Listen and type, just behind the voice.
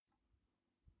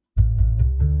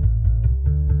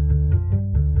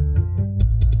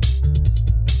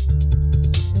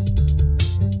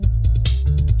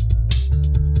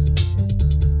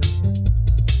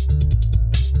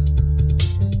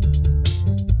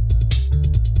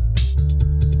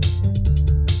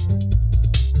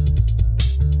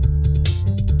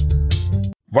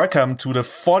Welcome to the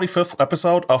 45th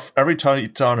episode of Every Turn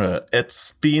Eternal.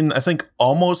 It's been, I think,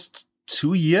 almost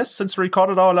 2 years since we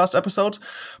recorded our last episode,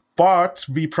 but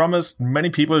we promised many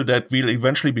people that we'll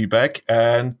eventually be back,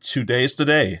 and today is the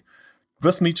day.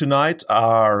 With me tonight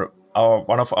are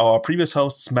one of our previous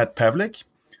hosts, Matt Pavlik,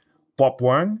 Bob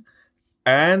Wang,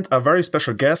 and a very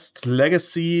special guest,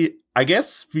 Legacy. I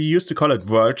guess we used to call it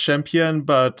World Champion,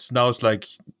 but now it's like,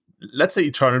 let's say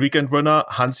Eternal Weekend winner,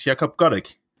 Hans-Jakob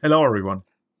Godek. Hello, everyone.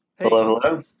 Hey.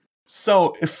 Hello.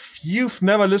 So, if you've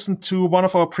never listened to one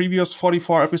of our previous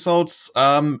 44 episodes,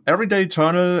 Everyday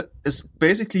Eternal is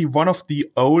basically one of the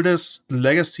oldest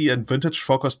legacy and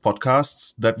vintage-focused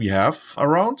podcasts that we have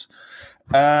around.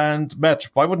 And Matt,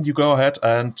 why wouldn't you go ahead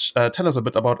and tell us a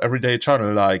bit about Everyday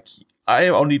Eternal? Like, I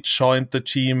only joined the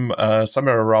team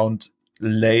somewhere around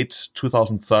late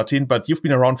 2013, but you've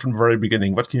been around from the very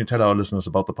beginning. What can you tell our listeners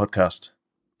about the podcast?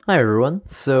 Hi, everyone.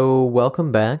 So,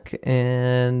 welcome back.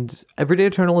 And Everyday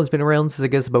Eternal has been around since, I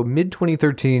guess, about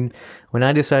mid-2013, when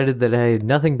I decided that I had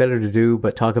nothing better to do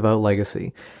but talk about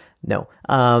Legacy. No.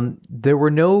 There were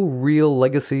no real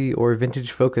Legacy or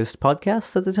vintage-focused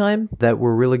podcasts at the time that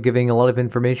were really giving a lot of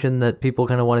information that people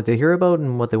kind of wanted to hear about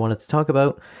and what they wanted to talk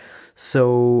about.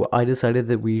 So, I decided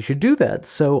that we should do that.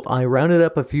 So, I rounded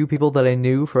up a few people that I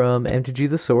knew from MTG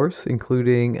The Source,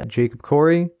 including Jacob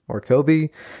Corey, or Kobe,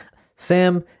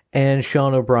 Sam, and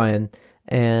Sean O'Brien,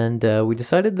 and we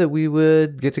decided that we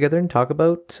would get together and talk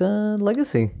about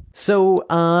Legacy. So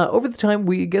over the time,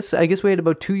 I guess we had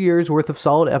about 2 years worth of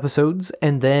solid episodes,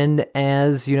 and then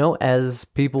as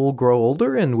people grow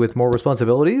older and with more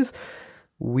responsibilities,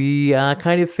 we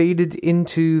kind of faded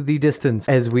into the distance.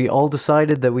 As we all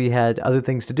decided that we had other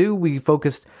things to do, we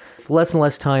focused less and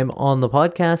less time on the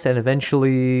podcast, and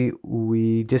eventually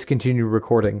we discontinued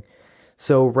recording.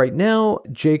 So right now,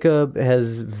 Jacob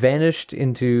has vanished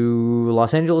into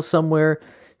Los Angeles somewhere.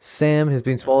 Sam has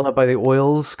been swallowed up by the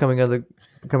oils coming out of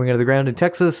the ground in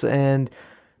Texas, and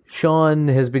Sean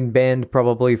has been banned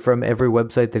probably from every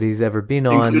website that he's ever been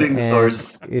on, including the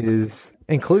Source.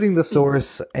 Including the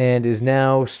Source, and is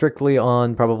now strictly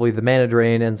on probably the Mana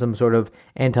Drain and some sort of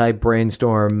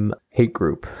anti-Brainstorm hate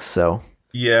group. So.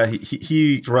 Yeah,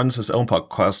 he runs his own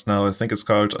podcast now. I think it's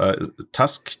called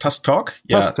Tusk Talk.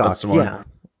 Yeah, Tusk Talk, that's the one. Yeah.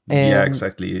 Yeah,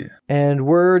 exactly. And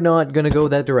we're not going to go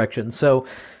that direction. So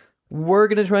we're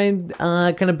going to try and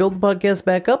kind of build the podcast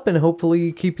back up and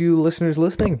hopefully keep you listeners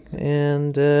listening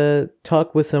and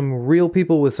talk with some real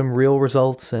people with some real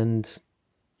results and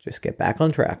just get back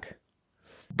on track.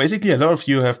 Basically, a lot of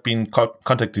you have been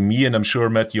contacting me, and I'm sure,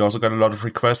 Matt, you also got a lot of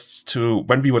requests to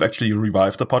when we would actually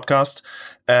revive the podcast.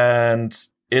 And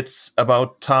it's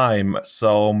about time.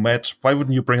 So, Matt, why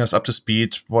wouldn't you bring us up to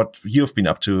speed what you've been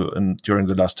up to during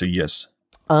the last 2 years?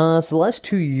 So the last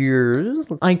 2 years,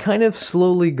 I kind of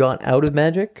slowly got out of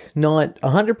Magic. Not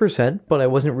 100%, but I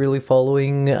wasn't really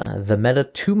following the meta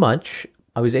too much.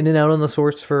 I was in and out on the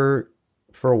Source for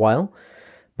a while.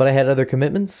 But I had other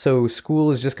commitments, so school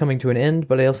is just coming to an end,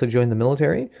 but I also joined the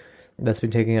military. That's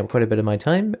been taking up quite a bit of my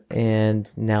time,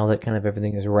 and now that kind of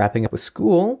everything is wrapping up with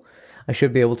school, I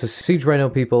should be able to Siege Rhino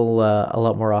people a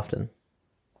lot more often.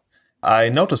 I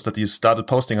noticed that you started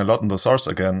posting a lot in the Source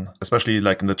again, especially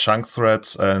like in the chunk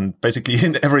threads and basically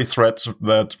in every thread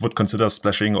that would consider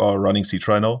splashing or running Siege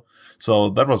Rhino. So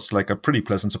that was like a pretty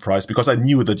pleasant surprise because I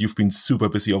knew that you've been super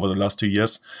busy over the last 2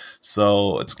 years.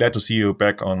 So it's glad to see you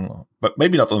back on, but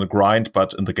maybe not on the grind,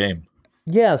 but in the game.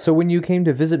 Yeah, so when you came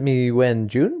to visit me,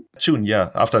 June? June, yeah,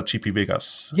 after GP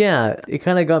Vegas. Yeah, it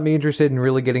kind of got me interested in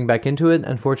really getting back into it.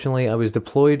 Unfortunately, I was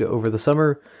deployed over the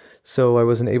summer, so I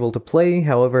wasn't able to play.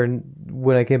 However,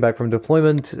 when I came back from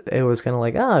deployment, it was kind of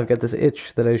like, I've got this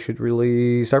itch that I should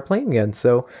really start playing again.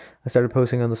 So I started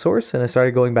posting on the Source, and I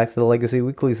started going back to the Legacy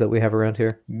weeklies that we have around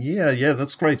here. Yeah,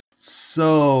 that's great.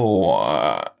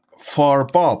 So, for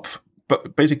Bob,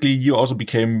 but basically you also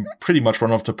became pretty much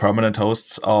one of the permanent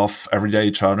hosts of Everyday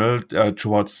Eternal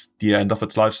towards the end of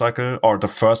its life cycle, or the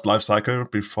first life cycle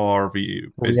before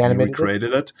we basically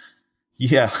recreated it.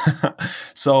 Yeah.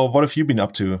 So what have you been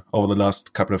up to over the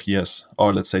last couple of years?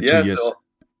 Or let's say 2 years? So,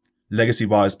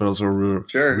 legacy-wise, but also real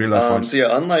life-wise.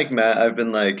 So unlike Matt, I've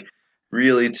been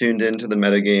really tuned into the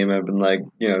metagame. I've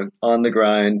been on the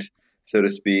grind, so to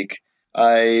speak.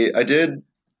 I did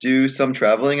do some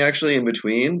traveling actually in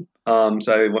between. So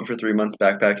I went for 3 months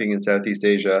backpacking in Southeast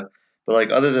Asia.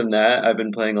 But other than that, I've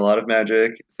been playing a lot of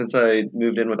Magic. Since I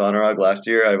moved in with Honorog last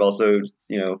year, I've also,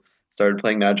 started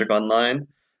playing Magic online.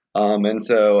 And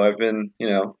so I've been,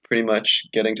 pretty much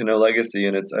getting to know Legacy,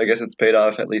 and I guess it's paid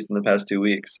off, at least in the past 2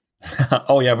 weeks.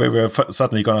 Oh yeah, we're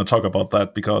certainly going to talk about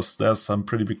that because there's some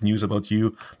pretty big news about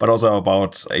you, but also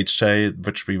about HJ,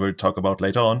 which we will talk about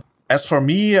later on. As for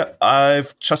me,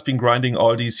 I've just been grinding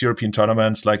all these European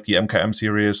tournaments like the MKM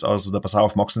series, also the Bazaar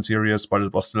of Moxen series, while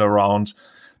it was still around.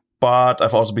 But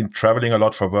I've also been traveling a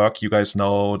lot for work. You guys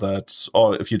know that,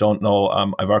 or if you don't know,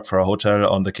 I work for a hotel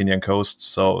on the Kenyan coast.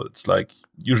 So it's like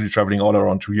usually traveling all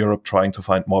around to Europe, trying to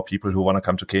find more people who want to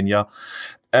come to Kenya.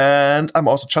 And I'm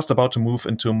also just about to move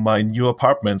into my new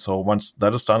apartment. So once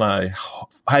that is done,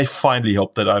 I finally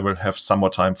hope that I will have some more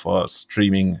time for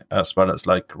streaming as well as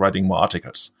like writing more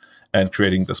articles and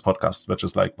creating this podcast, which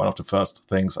is like one of the first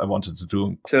things I wanted to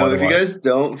do. So if you guys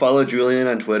don't follow Julian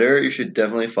on Twitter, you should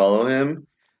definitely follow him.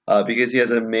 Because he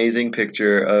has an amazing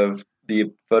picture of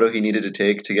the photo he needed to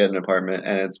take to get an apartment,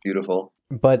 and it's beautiful.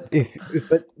 But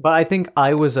but I think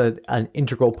I was an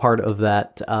integral part of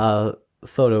that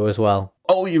photo as well.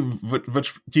 Oh,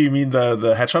 which do you mean the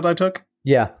headshot I took?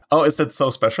 Yeah. Oh, is that so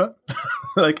special?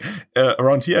 Like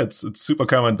around here, it's super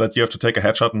common that you have to take a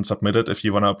headshot and submit it if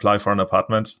you want to apply for an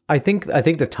apartment. I think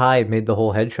the tie made the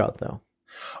whole headshot though.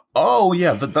 Oh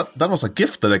yeah, that was a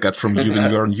gift that I got from you when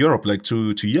you were in Europe like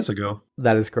two years ago.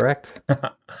 That is correct.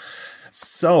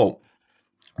 So,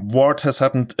 what has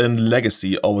happened in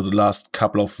Legacy over the last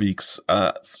couple of weeks?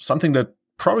 Something that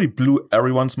probably blew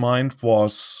everyone's mind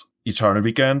was Eternal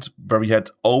Weekend, where we had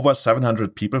over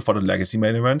 700 people for the Legacy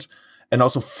main event, and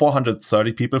also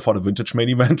 430 people for the Vintage main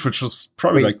event, which was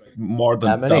probably like more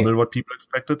than double what people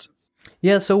expected.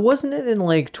 Yeah, so wasn't it in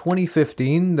like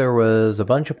 2015 there was a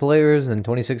bunch of players and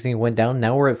 2016 went down,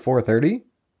 now we're at 430?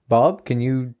 Bob, can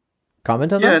you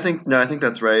comment on that? Yeah, I think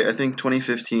that's right. I think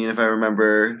 2015, if I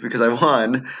remember, because I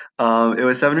won, it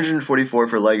was 744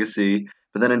 for Legacy,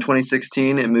 but then in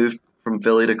 2016 it moved from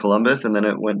Philly to Columbus, and then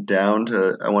it went down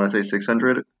to, I want to say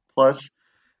 600 plus,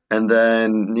 and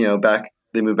then,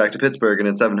 they moved back to Pittsburgh and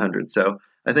it's 700. So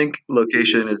I think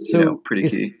location is, pretty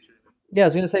key. Yeah, I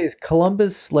was going to say, is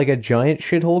Columbus like a giant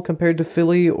shithole compared to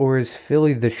Philly, or is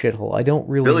Philly the shithole? I don't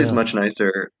really Philly's know. much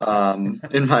nicer,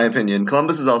 in my opinion.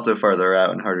 Columbus is also farther out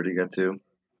and harder to get to.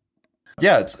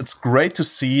 Yeah, it's great to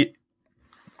see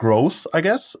growth, I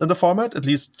guess, in the format, at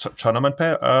least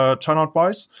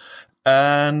turnout-wise.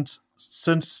 And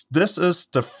since this is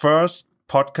the first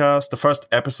podcast, the first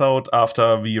episode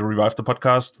after we revived the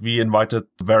podcast, we invited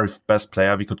the very best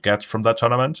player we could get from that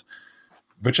tournament,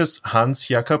 which is Hans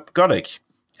Jakob Gollig.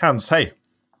 Hans, hey.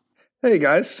 Hey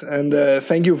guys, and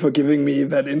thank you for giving me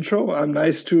that intro.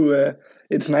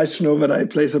 It's nice to know that I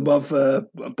place above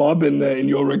Bob in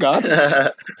your regard.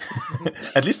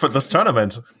 At least for this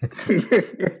tournament.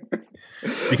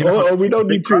 We don't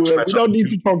need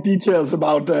to talk details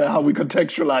about how we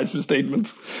contextualize the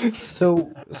statements.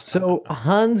 So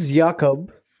Hans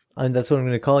Jakob, and that's what I'm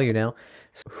going to call you now.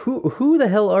 Who the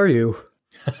hell are you?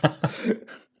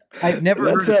 I've never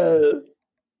heard.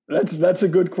 That's a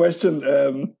good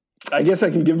question. I guess I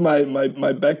can give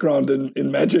my background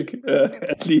in Magic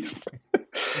at least.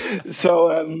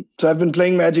 So I've been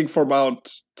playing Magic for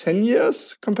about 10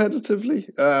 years competitively.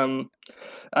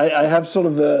 I have sort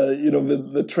of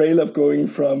the trail of going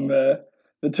from the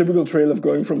typical trail of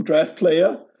going from draft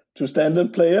player to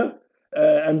standard player.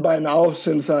 And by now,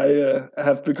 since I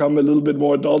have become a little bit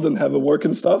more adult and have a work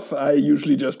and stuff, I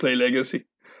usually just play Legacy.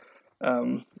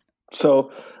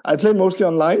 So I play mostly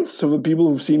online. So the people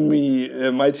who've seen me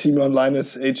might see me online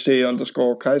as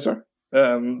HJ_Kaiser.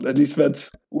 At least that's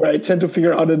where I tend to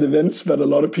figure out at events that a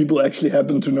lot of people actually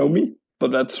happen to know me.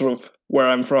 But that's sort of where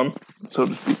I'm from, so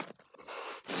to speak.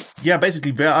 Yeah,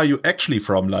 basically, where are you actually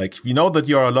from? Like, we know that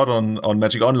you're a lot on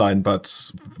Magic Online,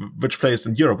 but which place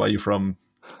in Europe are you from?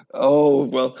 Oh,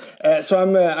 well, so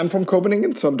I'm from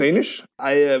Copenhagen, so I'm Danish.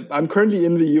 I'm currently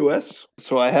in the US,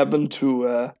 so I happen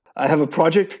to I have a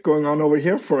project going on over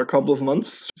here for a couple of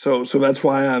months. So that's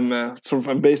why I'm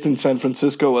based in San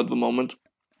Francisco at the moment.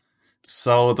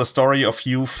 So the story of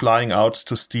you flying out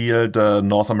to steal the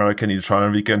North American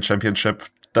Eternal Weekend Championship,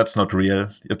 that's not real.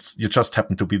 You just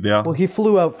happen to be there. Well, he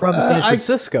flew out from San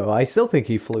Francisco. I still think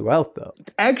he flew out, though.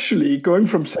 Actually, going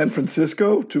from San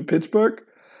Francisco to Pittsburgh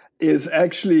is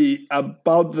actually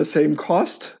about the same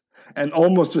cost and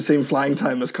almost the same flying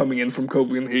time as coming in from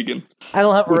Copenhagen. I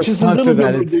don't have a response to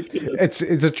that. It's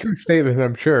a true statement,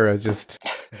 I'm sure. It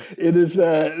is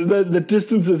the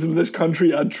distances in this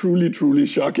country are truly, truly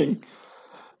shocking.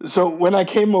 So when I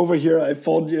came over here, I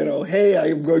thought, hey,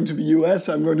 I'm going to the US.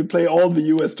 I'm going to play all the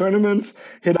US tournaments,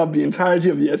 hit up the entirety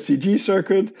of the SCG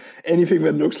circuit, anything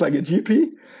that looks like a GP.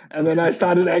 And then I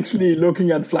started actually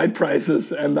looking at flight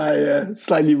prices, and I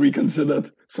slightly reconsidered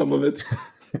some of it.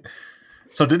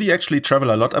 So did you actually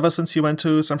travel a lot ever since you went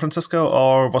to San Francisco,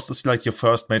 or was this like your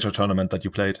first major tournament that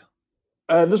you played?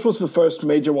 This was the first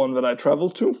major one that I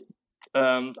traveled to.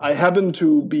 I happened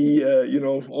to be,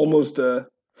 almost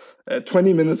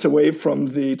 20 minutes away from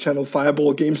the Channel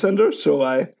Fireball Game Center.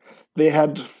 So they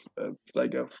had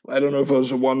I don't know if it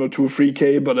was a 1 or 2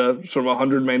 3K, but a sort of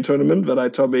 100-man tournament that I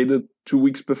top 8'd 2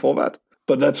 weeks before that.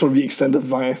 But that's sort of the extent of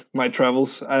my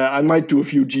travels. I might do a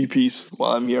few GPs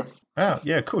while I'm here.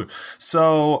 Yeah, cool.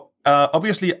 So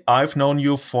obviously, I've known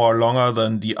you for longer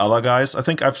than the other guys. I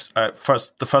think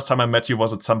the first time I met you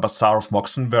was at some bazaar of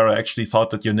Moxen, where I actually thought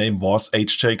that your name was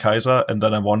HJ Kaiser, and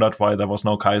then I wondered why there was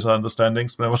no Kaiser in the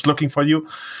standings when I was looking for you.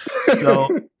 So,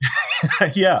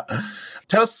 yeah.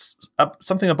 Tell us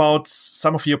something about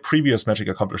some of your previous Magic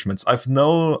accomplishments. I've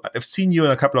seen you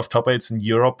in a couple of top 8s in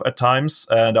Europe at times,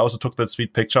 and I also took that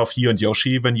sweet picture of you and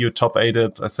Yoshi when you top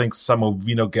 8'd, I think, some of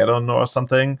Vinogeddon or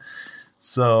something.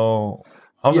 So,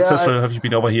 how successful have you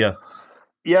been over here?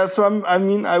 Yeah, so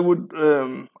I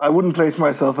wouldn't place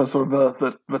myself as sort of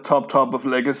the top of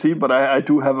Legacy, but I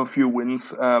do have a few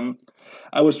wins. I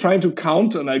was trying to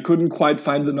count, and I couldn't quite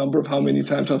find the number of how many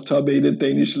times I've top 8'd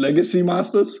Danish Legacy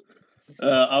Masters.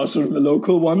 I was sort of the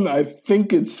local one. I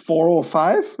think it's 4 or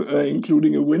 5,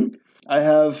 including a win. I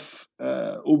have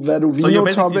Ovado Vino. So you're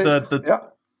basically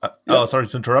sorry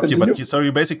to interrupt you, but so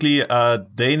you're basically a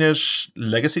Danish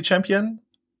Legacy champion?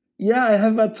 Yeah, I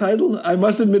have that title. I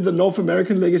must admit the North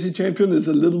American Legacy champion is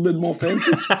a little bit more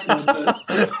fancy.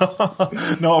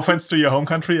 No offense to your home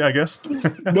country, I guess.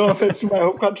 No offense to my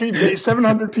home country.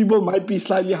 700 people might be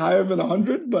slightly higher than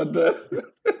 100, but...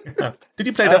 Yeah. Did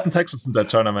you play Death and Texas in that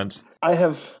tournament? I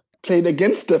have played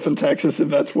against Death and Texas, if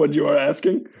that's what you are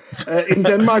asking. In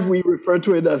Denmark, we refer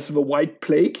to it as the White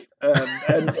Plague.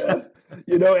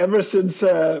 Ever since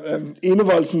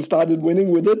Enevoldsen started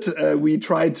winning with it, we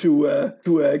try to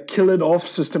kill it off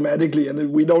systematically,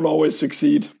 and we don't always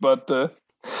succeed, but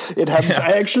it happens.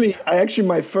 Yeah. I actually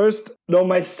my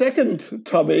second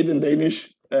top 8 in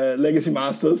Danish Legacy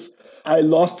Masters, I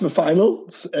lost the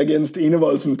finals against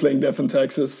Enevoldsen playing Death and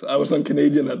Texas. I was on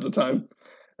Canadian at the time.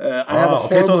 I have a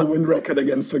horrible win record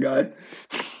against the guy.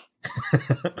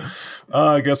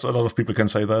 I guess a lot of people can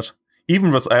say that.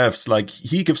 Even with Elves,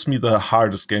 he gives me the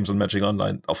hardest games on Magic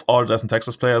Online of all Death and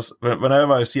Texas players.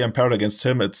 Whenever I see I'm paired against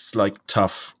him, it's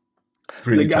tough.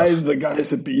 Really tough. The guy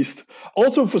is a beast.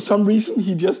 Also, for some reason,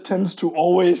 he just tends to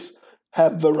always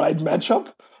have the right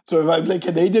matchup. So if I play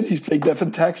Canadian, he's playing Death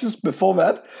and Texas. Before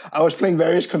that, I was playing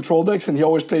various control decks, and he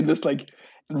always played this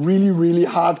really, really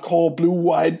hardcore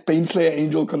blue-white Baneslayer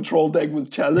Angel control deck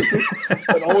with chalices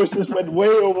that always just went way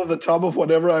over the top of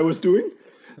whatever I was doing.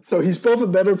 So he's both a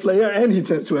better player, and he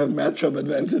tends to have matchup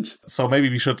advantage. So maybe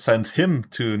we should send him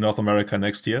to North America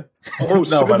next year. Oh,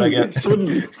 no,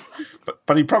 certainly.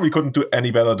 But he probably couldn't do any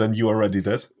better than you already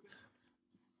did.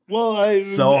 Well,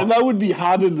 and that would be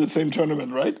hard in the same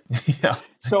tournament, right? Yeah.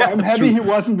 So I'm happy he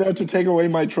wasn't there to take away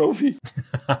my trophy.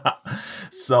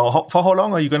 So for how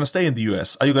long are you going to stay in the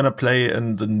US? Are you going to play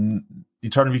in the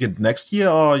tournament weekend next year,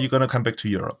 or are you going to come back to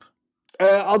Europe?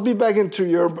 I'll be back into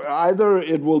Europe. Either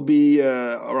it will be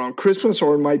around Christmas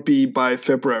or it might be by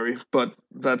February, but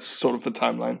that's sort of the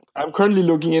timeline. I'm currently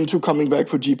looking into coming back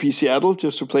for GP Seattle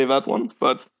just to play that one,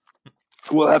 but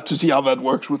we'll have to see how that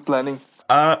works with planning.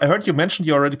 I heard you mentioned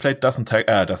you already played Death and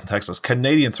Texas,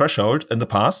 Canadian Threshold in the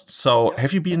past. So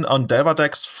have you been on Delver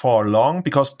decks for long?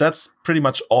 Because that's pretty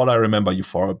much all I remember you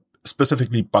for,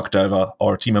 specifically Buck Delver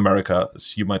or Team America,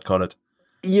 as you might call it.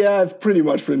 Yeah, I've pretty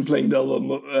much been playing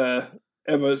Delver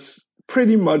ever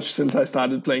pretty much since I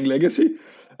started playing Legacy.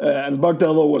 And Buck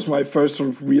Delver was my first sort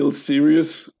of real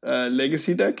serious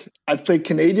Legacy deck. I've played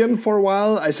Canadian for a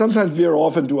while. I sometimes veer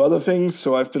off and do other things.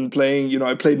 So I've been playing,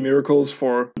 I played Miracles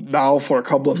for a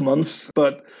couple of months.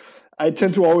 But I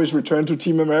tend to always return to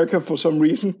Team America for some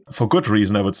reason. For good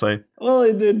reason, I would say. Well,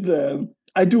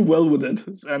 I do well with it.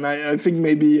 And I think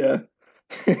maybe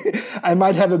I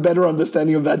might have a better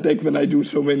understanding of that deck than I do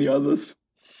so many others.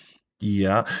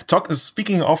 Yeah.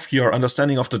 Speaking of your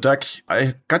understanding of the deck,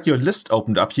 I got your list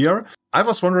opened up here. I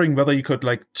was wondering whether you could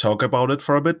talk about it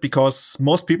for a bit, because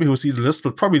most people who see the list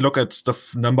would probably look at the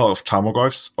number of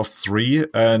Tarmogoyfs of 3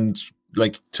 and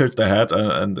tilt their head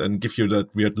and give you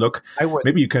that weird look.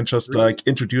 Maybe you can just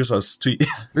introduce us to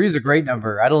 3 is a great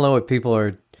number. I don't know what people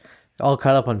are all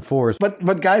caught up on 4s.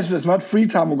 But guys, there's not 3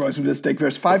 Tarmogoyfs in this deck.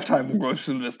 There's 5 Tarmogoyfs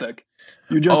in this deck.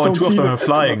 You just and don't 2 of see them the are rest of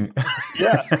flying.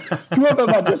 Yeah, 2 of them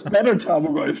are just better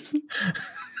Tarmogoyfs.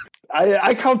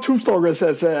 I count Tombstalkers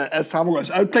as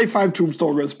Tarmogoyfs. I would play 5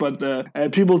 Tombstalkers,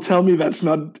 but people tell me that's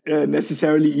not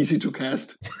necessarily easy to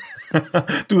cast.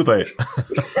 Do they?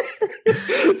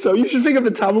 So you should think of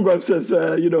the Tarmogoyfs as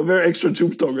very extra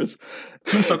Tombstalkers.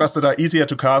 Tombstalkers that are easier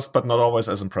to cast, but not always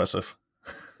as impressive.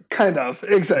 Kind of,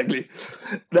 exactly.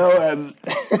 Now,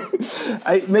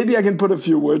 maybe I can put a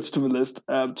few words to the list.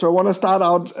 So I want to start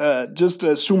out, just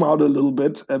zoom out a little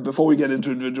bit before we get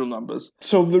into individual numbers.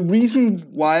 So the reason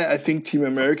why I think Team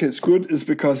America is good is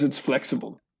because it's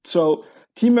flexible. So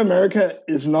Team America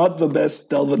is not the best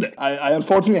Delver deck. I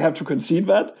unfortunately have to concede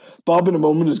that. Bob in a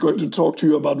moment is going to talk to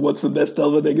you about what's the best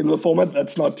Delver deck in the format.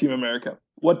 That's not Team America.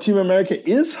 What Team America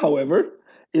is, however,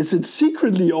 is it's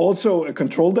secretly also a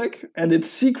control deck, and it's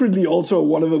secretly also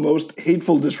one of the most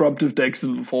hateful disruptive decks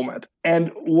in the format.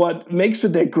 And what makes the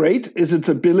deck great is its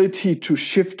ability to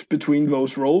shift between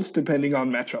those roles depending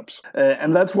on matchups.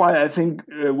 And that's why I think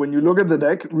when you look at the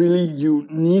deck, really you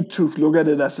need to look at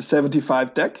it as a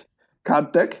 75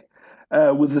 card deck,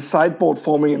 with the sideboard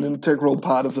forming an integral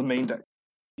part of the main deck.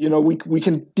 We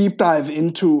can deep dive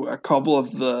into a couple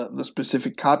of the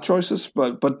specific card choices,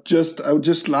 but I would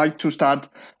just like to start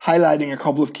highlighting a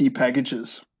couple of key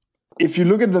packages. If you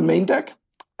look at the main deck,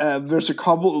 most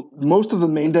of the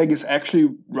main deck is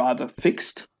actually rather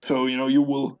fixed. So, you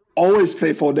will always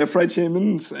play 4 Deathrite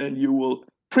Shamans, and you will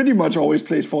pretty much always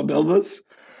play 4 Delvers.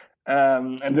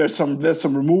 And there's some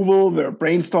removal, there are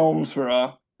brainstorms, there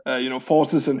are,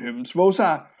 forces and hymns. Those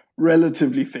are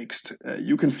relatively fixed.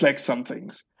 You can flex some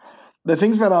things. The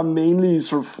things that are mainly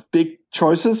sort of big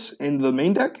choices in the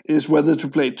main deck is whether to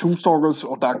play Tombstalkers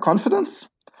or Dark Confidence.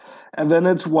 And then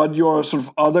it's what your sort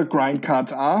of other grind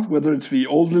cards are, whether it's the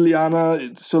old Liliana,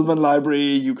 it's Sylvan Library,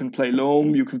 you can play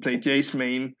Loam, you can play Jace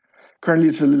Main. Currently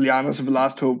it's the Lilianas of the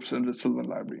Last Hopes and the Sylvan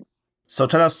Library. So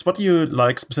tell us, what do you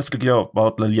like specifically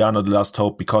about Liliana the Last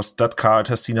Hope? Because that card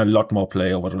has seen a lot more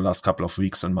play over the last couple of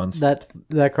weeks and months. That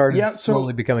card is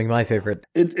slowly becoming my favorite.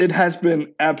 It has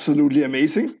been absolutely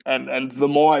amazing. And the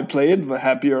more I play it, the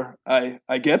happier I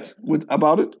get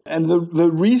about it. And the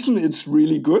reason it's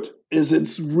really good is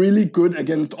it's really good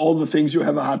against all the things you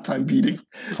have a hard time beating.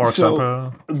 For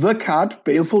example? The card,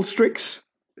 Baleful Strix,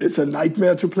 is a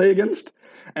nightmare to play against.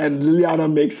 And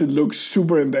Liliana makes it look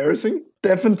super embarrassing.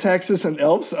 Death and Taxes and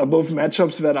Elves are both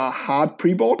matchups that are hard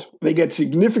pre-board. They get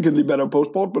significantly better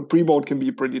post-board, but pre-board can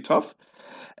be pretty tough.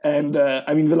 And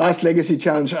the last Legacy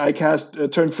Challenge, I cast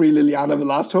turn 3 Liliana the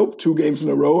Last Hope, 2 games in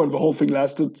a row, and the whole thing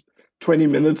lasted 20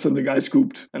 minutes, and the guy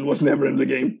scooped and was never in the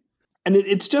game. And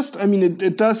it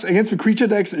does, against the creature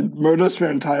decks, it murders their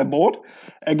entire board.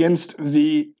 Against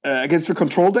the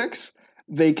control decks,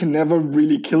 they can never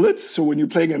really kill it. So when you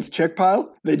play against Checkpile,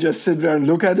 they just sit there and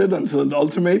look at it until it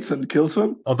ultimates and kills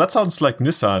them. Oh, that sounds like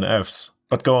Nissa and Fs,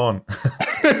 but go on.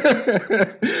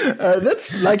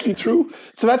 That's likely true.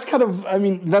 So that's kind of,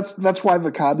 that's why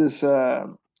the card is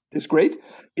great.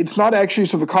 It's not actually,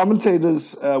 so the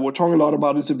commentators were talking a lot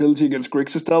about its ability against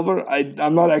Grixis Delver.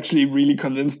 I'm not actually really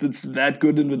convinced it's that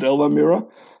good in the Delver mirror,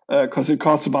 because it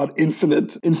costs about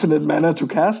infinite mana to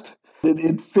cast.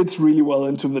 It fits really well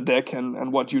into the deck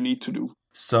and what you need to do.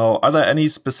 So are there any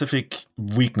specific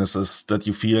weaknesses that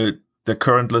you feel the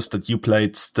current list that you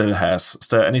played still has? Is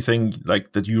there anything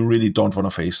like that you really don't want to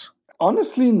face?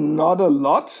 Honestly, not a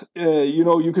lot.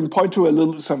 You can point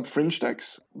to some fringe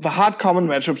decks. The hard common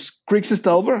matchups, Grixis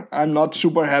Delver, I'm not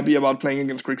super happy about playing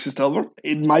against Grixis Delver.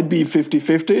 It might be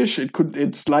 50-50-ish.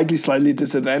 It's likely slightly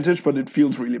disadvantaged, but it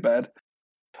feels really bad.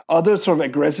 Other sort of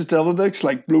aggressive Delver decks,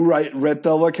 like Blue-Red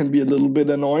Delver, can be a little bit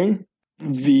annoying.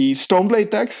 The Stoneblade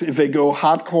decks, if they go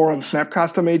hardcore on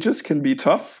Snapcaster Mages, can be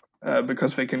tough,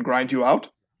 because they can grind you out.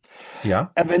 Yeah.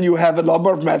 And then you have a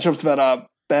number of matchups that are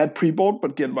bad pre-board,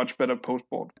 but get much better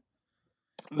post-board.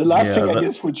 The last thing, I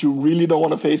guess, which you really don't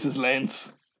want to face is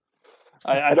lands.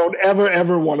 I don't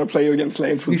ever want to play against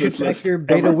lands with this list. You should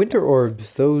pack your Beta Winter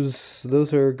Orbs.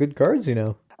 Those are good cards,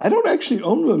 I don't actually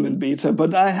own them in beta,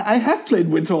 but I have played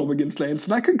Winter Orb against lands,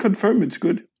 and I can confirm it's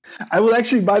good. I will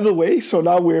actually, by the way, so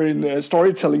now we're in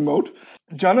storytelling mode.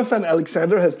 Jonathan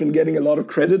Alexander has been getting a lot of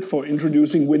credit for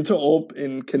introducing Winter Orb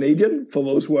in Canadian, for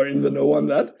those who are in the know on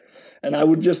that. And I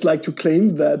would just like to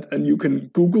claim that, and you can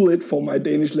Google it for my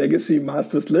Danish Legacy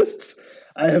Masters lists,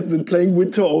 I have been playing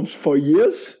Winter Orbs for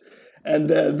years, and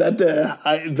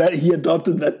that he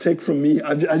adopted that tech from me.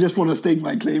 I just want to stake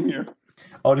my claim here.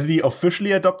 Oh, did he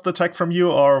officially adopt the tech from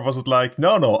you, or was it like,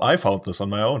 no, I found this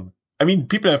on my own? I mean,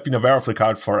 people have been aware of the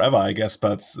card forever, I guess,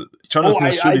 but Jonathan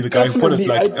is surely the guy who put it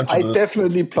like into I the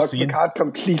definitely plucked scene. the card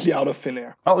completely out of thin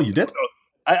air. Oh, you did?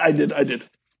 I did.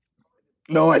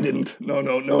 No, I didn't. No.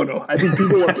 I think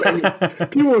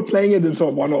people were playing it in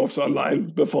sort of one-offs online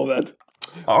before that.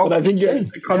 Oh, but I think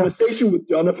the conversation with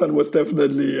Jonathan was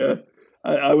definitely.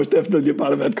 I was definitely a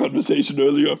part of that conversation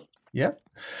earlier. Yeah,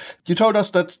 you told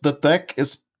us that the deck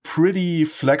is pretty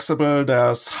flexible.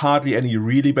 There's hardly any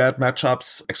really bad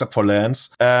matchups except for lands,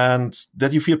 and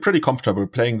that you feel pretty comfortable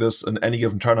playing this in any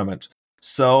given tournament.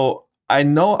 So I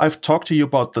know I've talked to you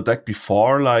about the deck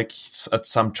before, like at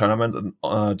some tournament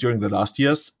during the last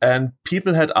years, and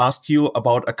people had asked you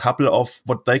about a couple of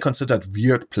what they considered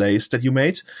weird plays that you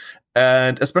made.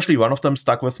 And especially one of them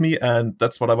stuck with me, and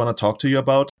that's what I want to talk to you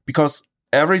about. Because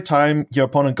every time your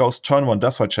opponent goes turn 1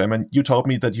 Deathrite Shaman, you told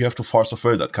me that you have to force a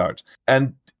fill that card.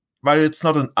 And while it's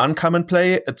not an uncommon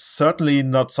play, it's certainly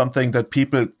not something that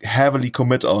people heavily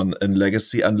commit on in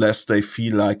Legacy unless they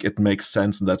feel like it makes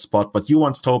sense in that spot. But you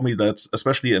once told me that,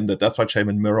 especially in the Deathrite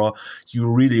Shaman mirror, you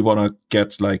really want to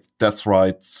get like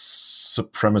Deathrite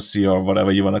supremacy or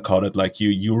whatever you want to call it. Like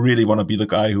you really want to be the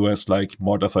guy who has like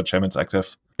more Deathrite Shamans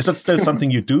active. Is that still something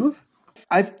you do?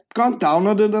 I've gone down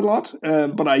on it a lot,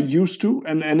 but I used to.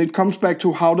 And it comes back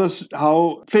to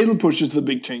how Fatal Push is the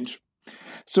big change.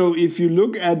 So if you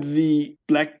look at the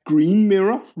black-green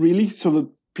mirror, really, so the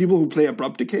people who play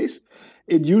Abrupt Decays,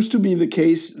 it used to be the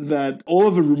case that all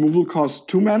of the removal costs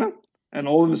 2 mana, and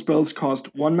all of the spells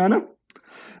cost 1 mana.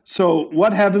 So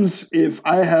what happens if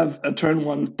I have a turn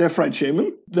 1 Deathrite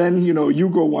Shaman? Then, you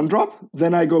go 1-drop,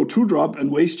 then I go 2-drop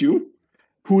and waste you.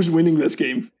 Who's winning this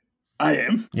game? I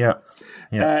am. Yeah.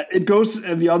 It goes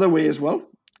the other way as well.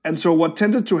 And so what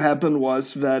tended to happen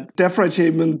was that Deathrite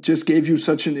Shaman just gave you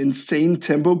such an insane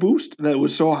tempo boost that it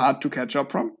was so hard to catch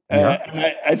up from. And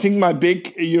I think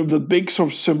the big sort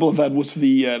of symbol of that was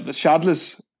the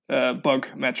Shardless bug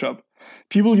matchup.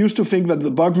 People used to think that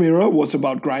the bug mirror was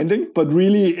about grinding, but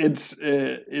really it's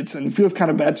and it feels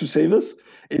kind of bad to say this.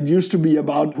 It used to be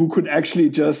about who could actually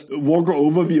just walk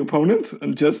over the opponent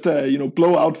and just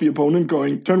blow out the opponent,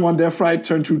 going turn 1 Deathrite,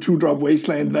 turn 2 2-drop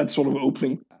Wasteland, that sort of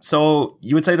opening. So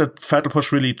you would say that Fatal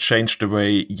Push really changed the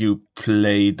way you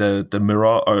play the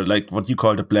mirror, or like what you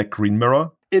call the black-green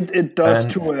mirror? It does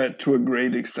to a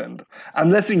great extent. I'm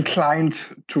less inclined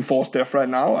to force Deathrite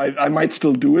now. I might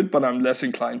still do it, but I'm less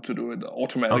inclined to do it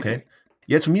automatically. Okay.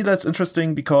 Yeah, to me that's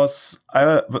interesting because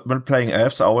when playing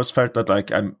elves, I always felt that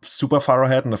like I'm super far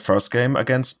ahead in the first game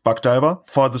against Bugdiver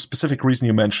for the specific reason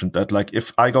you mentioned, that like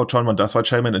if I go turn 1 Deathrite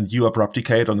Shaman and you Abrupt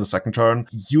Decay on the second turn,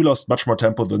 you lost much more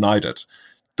tempo than I did.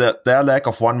 Their lack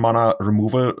of 1 mana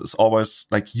removal is always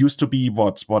like used to be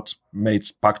what made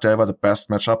Bugdiver the best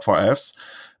matchup for elves,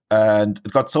 and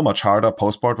it got so much harder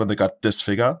post-board when they got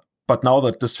Disfigure. But now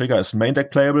that Disfigure is main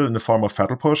deck playable in the form of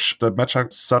Fatal Push, the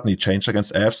matchup certainly changed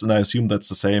against elves, and I assume that's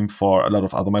the same for a lot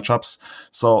of other matchups.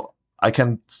 So I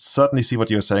can certainly see what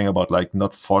you're saying about like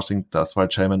not forcing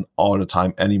Deathrite Shaman all the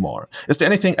time anymore. Is there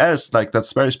anything else like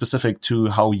that's very specific to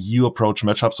how you approach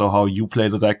matchups or how you play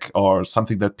the deck, or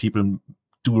something that people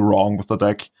do wrong with the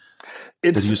deck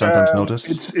that you sometimes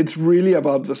notice? It's really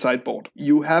about the sideboard.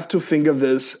 You have to think of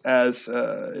this as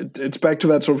it's back to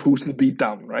that sort of who's the beat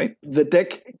down, right? The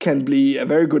deck can be a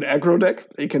very good aggro deck.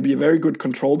 It can be a very good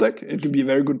control deck. It can be a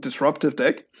very good disruptive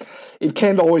deck. It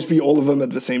can't always be all of them at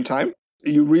the same time.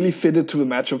 You really fit it to the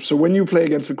matchup. So when you play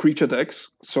against the creature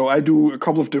decks, so I do a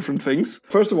couple of different things.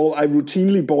 First of all, I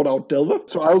routinely board out Delver.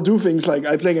 So I'll do things like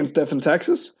I play against Death and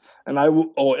Taxes. And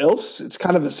or elves, it's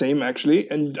kind of the same actually.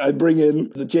 And I bring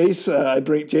in the Jace, I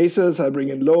bring Jaces, I bring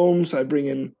in Loams, I bring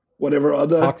in whatever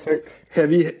other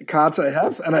heavy cards I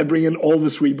have, and I bring in all the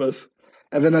sweepers.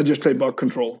 And then I just play bug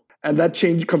control. And that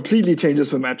completely changes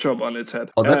the matchup on its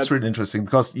head. Oh, that's really interesting,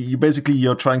 because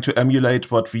you're trying to emulate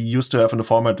what we used to have in the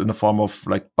format in the form of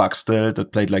like Bugstill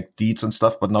that played like Deeds and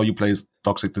stuff, but now you play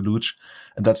Toxic Deluge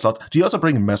and that slot. Do you also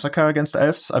bring Massacre against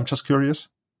elves? I'm just curious.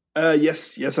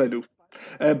 Yes, I do.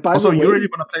 Also, you really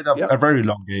want to play a very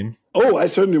long game. Oh, I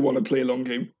certainly want to play a long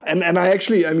game. And I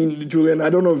actually, Julian, I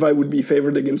don't know if I would be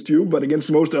favored against you, but against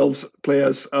most elves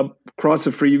players across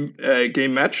a free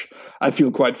game match, I feel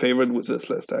quite favored with this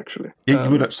list, actually. Yeah,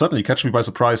 you would certainly catch me by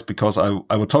surprise, because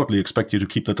I would totally expect you to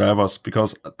keep the Delvers,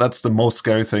 because that's the most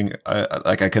scary thing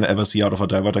I can ever see out of a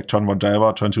Delver deck. Turn 1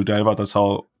 Delver, turn 2 Delver, that's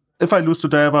how... If I lose to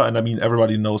Delver, and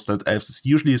everybody knows that elves is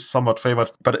usually somewhat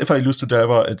favored, but if I lose to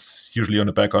Delver, it's usually on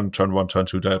the back on turn 1, turn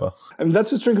 2 Delver.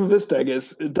 That's the strength of this deck,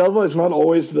 is Delver is not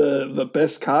always the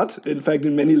best card. In fact,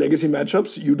 in many Legacy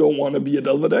matchups, you don't want to be a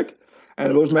Delver deck.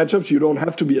 And those matchups, you don't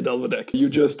have to be a Delver deck. You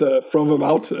just throw them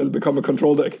out and become a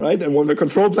control deck, right? And when the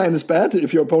control plan is bad,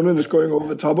 if your opponent is going over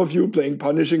the top of you, playing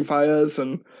Punishing Fires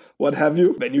and what have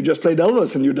you, then you just play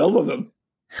Delvers and you Delver them.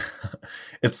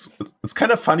 It's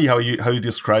kind of funny how you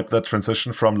describe that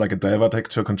transition from like a Delver deck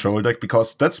to a control deck,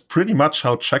 because that's pretty much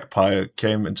how Checkpile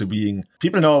came into being.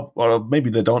 People know, or maybe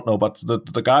they don't know, but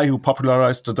the guy who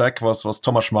popularized the deck was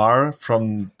Tomáš Már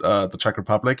from the Czech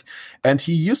Republic, and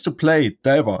he used to play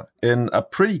Delver in a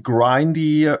pretty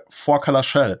grindy 4-color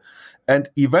shell. And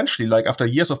eventually, like after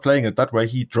years of playing it that way,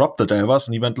 he dropped the Delvers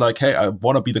and he went like, hey, I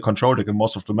want to be the control deck in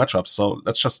most of the matchups, so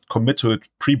let's just commit to it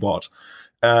pre-board.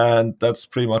 And that's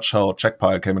pretty much how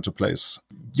Checkpile came into place.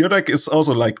 Your deck is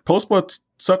also like post-board,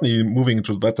 certainly moving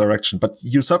into that direction, but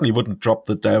you certainly wouldn't drop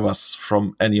the Delvers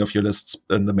from any of your lists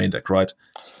in the main deck, right?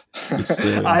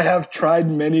 Still... I have tried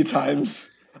many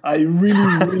times. I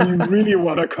really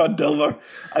want to cut Delver.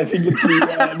 I think it's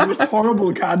the most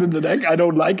horrible card in the deck. I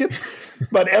don't like it.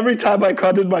 But every time I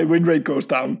cut it, my win rate goes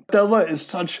down. Delver is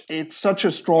such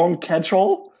a strong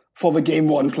catch-all for the game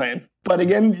one plan. But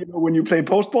again, when you play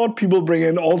post-board, people bring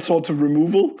in all sorts of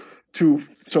removal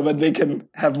so that they can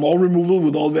have more removal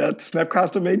with all their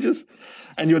Snapcaster mages.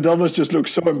 And your Delvers just look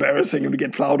so embarrassing and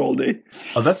get plowed all day.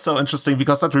 Oh, that's so interesting,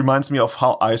 because that reminds me of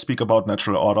how I speak about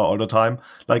Natural Order all the time.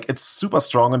 Like, it's super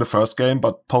strong in the first game,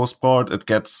 but post-board, it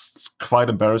gets quite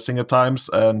embarrassing at times,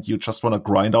 and you just want to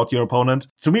grind out your opponent.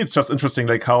 To me, it's just interesting,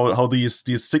 like, how these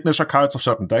signature cards of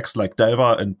certain decks, like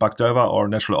Delver and Bug Delver or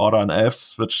Natural Order and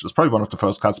Elves, which is probably one of the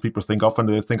first cards people think of when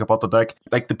they think about the deck.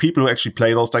 Like, the people who actually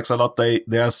play those decks a lot, they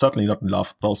are certainly not in love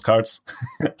with those cards.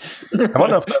 I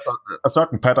wonder if there's a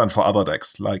certain pattern for other decks.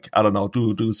 Like, I don't know,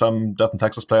 do some Death and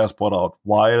Taxes players board out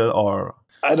Wile, or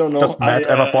I don't know. Does Matt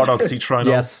ever board out Siege Rhino?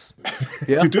 Yes.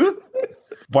 Yeah. You do?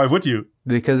 Why would you?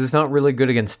 Because it's not really good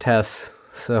against Tess,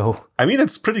 so... I mean,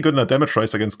 it's pretty good in a damage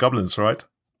race against goblins, right?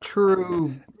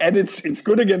 True. And it's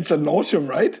good against a Nauseam,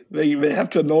 right? They have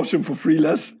to Nauseam for 3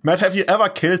 less. Matt, have you ever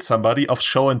killed somebody of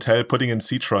show and tell putting in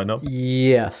Siege Rhino?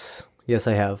 Yes. Yes,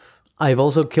 I have. I've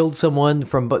also killed someone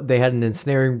but they had an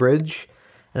Ensnaring Bridge,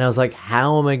 and I was like,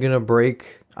 how am I going to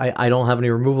break? I don't have any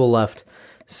removal left.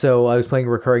 So I was playing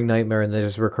Recurring Nightmare, and they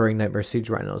just Recurring Nightmare Siege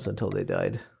Rhinos until they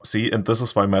died. See, and this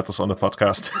is why Matt is on the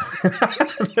podcast.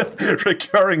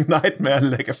 Recurring Nightmare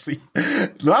Legacy.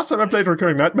 Last time I played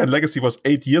Recurring Nightmare Legacy was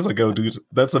 8 years ago, dude.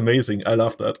 That's amazing. I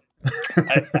love that.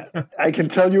 I can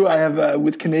tell you, I have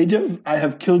with Canadian, I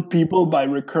have killed people by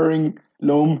recurring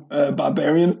Loam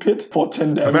Barbarian Pit for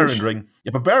 10 damage. Barbarian Ring.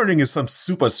 Yeah, Barbarian Ring is some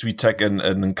super sweet tech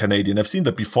in Canadian. I've seen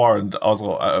that before, and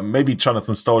also maybe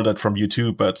Jonathan stole that from you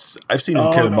too, but I've seen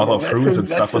him kill Mother of Runes and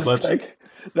stuff with that. Tech.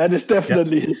 That is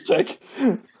definitely his tech.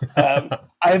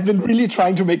 I've been really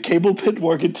trying to make Cable Pit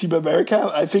work in Team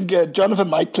America. I think Jonathan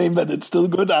might claim that it's still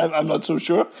good. I'm not so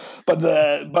sure, but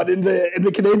in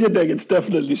the Canadian deck, it's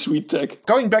definitely sweet tech.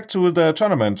 Going back to the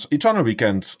tournament, Eternal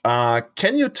Weekend,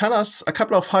 can you tell us a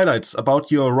couple of highlights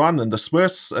about your run in the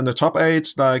Swiss and the top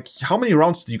 8? Like, how many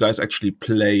rounds do you guys actually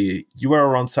play? You were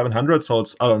around 700, so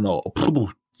it's, I don't know.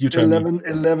 You tell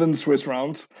 11 Swiss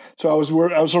rounds. So I was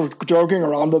sort of joking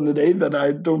around on the day that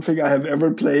I don't think I have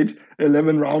ever played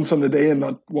 11 rounds on a day and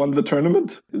not won the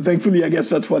tournament. Thankfully, I guess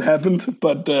that's what happened.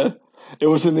 But it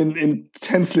was an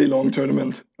intensely long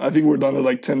tournament. I think we're done at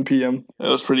like 10 p.m. It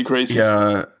was pretty crazy.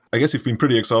 Yeah, I guess you've been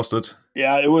pretty exhausted.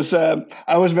 Yeah, it was. I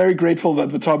was very grateful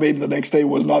that the top 8 the next day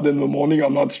was not in the morning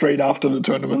or not straight after the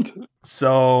tournament.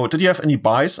 So did you have any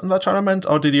buys in that tournament,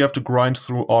 or did you have to grind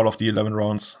through all of the 11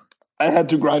 rounds? I had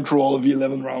to grind through all of the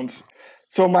 11 rounds.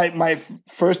 So my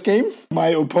first game, my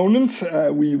opponent,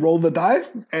 we roll the die,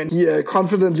 and he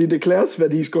confidently declares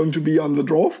that he's going to be on the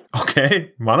draw.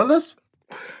 Okay, Manaless?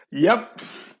 Yep.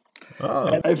 Oh.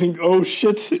 And I think, oh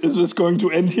shit, is this going to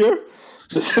end here?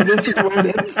 This is where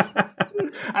it ends.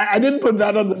 I didn't put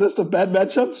that on the list of bad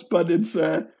matchups, but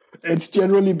it's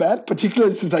generally bad,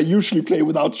 particularly since I usually play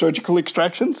without surgical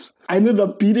extractions. I ended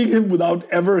up beating him without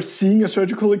ever seeing a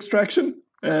surgical extraction.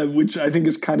 Which I think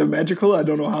is kind of magical. I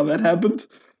don't know how that happened,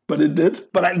 but it did.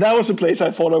 But that was a place I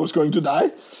thought I was going to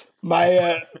die.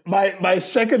 My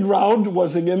second round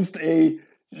was against a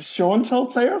show and tell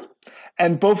player,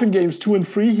 and both in games 2 and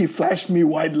 3, he flashed me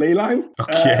White Leyline.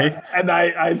 Okay. And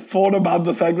I thought about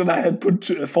the fact that I had put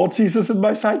Fort Caesars in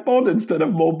my sideboard instead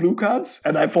of more blue cards,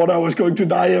 and I thought I was going to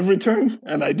die every turn,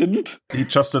 and I didn't. He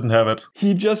just didn't have it.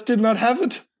 He just did not have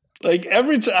it. Like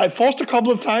I forced a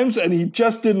couple of times, and he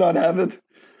just did not have it.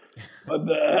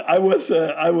 But I was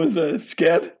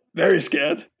scared, very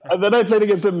scared. And then I played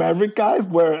against a Maverick guy,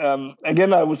 where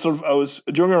again I was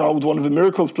joking around with one of the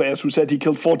Miracles players who said he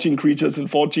killed 14 creatures in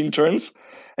 14 turns,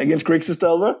 against Grixis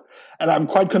Delver. And I'm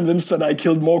quite convinced that I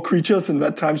killed more creatures in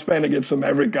that time span against the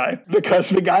Maverick guy. Because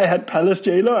the guy had Palace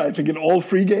Jailer, I think, in all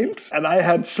 3 games. And I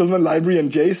had Sylvan Library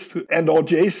and Jace or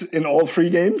Jace in all 3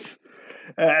 games.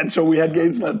 And so we had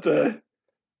games that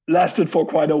lasted for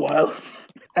quite a while.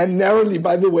 And narrowly,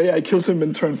 by the way, I killed him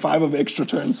in turn 5 of extra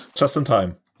turns. Just in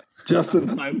time. Just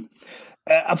in time.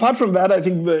 Apart from that, I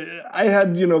think I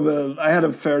had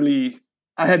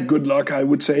good luck, I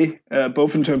would say,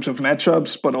 both in terms of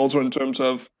matchups, but also in terms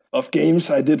of games.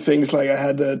 I did things like I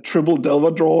had a triple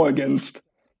Delver draw against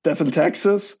Death and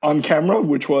Taxes on camera,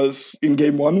 which was in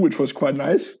game 1, which was quite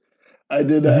nice. I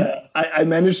did. I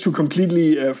managed to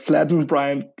completely flatten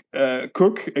Brian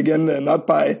Cook again, not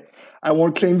by. I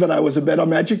won't claim that I was a better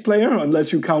Magic player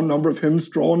unless you count number of hymns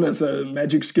drawn as a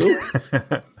Magic skill.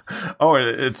 Oh,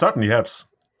 it certainly helps.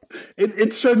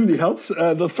 It certainly helps.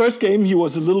 The first game, he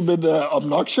was a little bit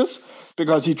obnoxious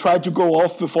because he tried to go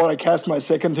off before I cast my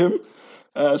second hymn.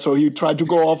 So he tried to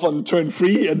go off on turn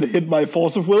 3 and hit my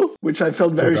Force of Will, which I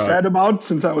felt very sad about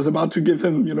since I was about to give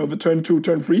him, the turn 2,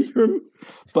 turn 3 hymn.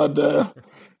 But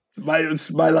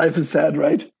my life is sad,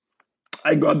 right?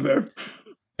 I got there.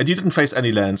 And you didn't face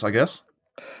any lands, I guess?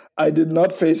 I did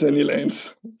not face any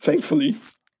lands, thankfully.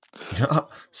 Yeah.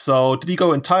 So did you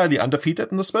go entirely undefeated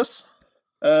in the Swiss?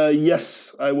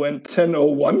 Yes, I went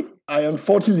 10-0-1. I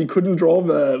unfortunately couldn't draw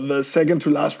the second to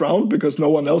last round because no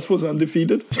one else was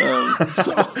undefeated.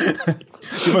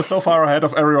 You were so far ahead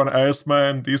of everyone else,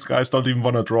 man. These guys don't even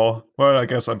want to draw. Well, I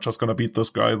guess I'm just going to beat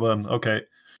this guy then. Okay.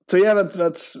 So yeah,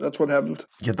 that's what happened.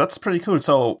 Yeah, that's pretty cool.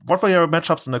 So what were your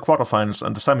matchups in the quarterfinals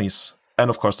and the semis? And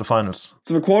of course the finals.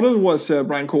 So the quarter was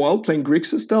Brian Kowal playing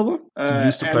Grixis Delver. He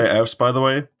used to play Elves, by the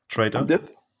way. Traitor. I did.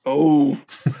 Oh,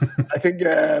 I think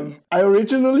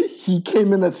he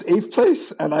came in at 8th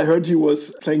place, and I heard he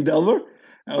was playing Delver.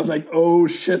 I was like, oh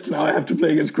shit, now I have to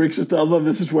play against Grixis Delver.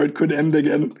 This is where it could end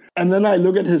again. And then I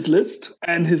look at his list,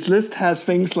 and his list has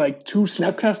things like 2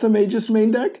 Snapcaster Mages main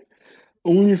deck,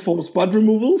 only 4 spot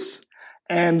removals,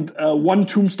 and 1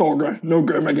 Tombstalker, no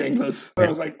Gurmag Anglers. I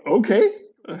was like, okay.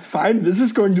 Fine, this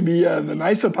is going to be the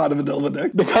nicer part of a Delver deck.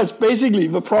 Because basically,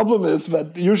 the problem is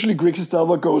that usually Grixis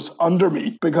Delver goes under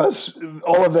me because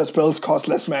all of their spells cost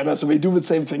less mana, so they do the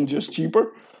same thing, just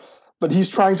cheaper. But he's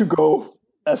trying to go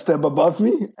a step above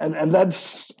me, and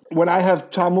that's when I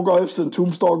have Tarmogoyfs and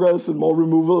Tombstalkers and more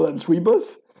removal and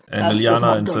sweepers. And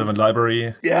Liliana and Sylvan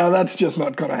Library. Yeah, that's just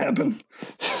not going to happen.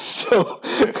 So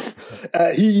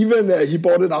he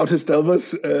bought it out his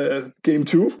Delvers game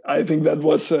 2. I think that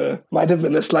was might have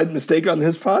been a slight mistake on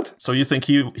his part. So you think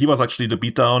he was actually the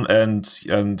beatdown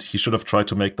and he should have tried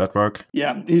to make that work?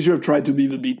 Yeah, he should have tried to be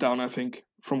the beatdown, I think,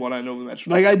 from what I know of the match.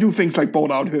 Like, I do things like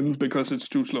board out him because it's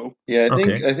too slow. Yeah,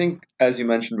 I think as you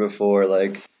mentioned before,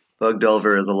 like, Bug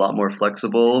Delver is a lot more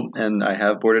flexible, and I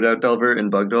have boarded out Delver in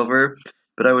Bug Delver.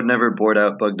 But I would never board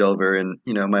out Bug Delver in,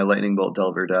 my Lightning Bolt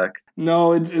Delver deck.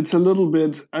 No, it's a little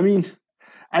bit. I mean,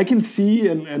 I can see,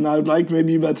 and I would like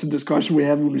maybe that's a discussion we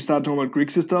have when we start talking about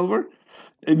Grixis Delver.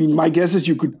 I mean, my guess is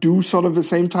you could do sort of the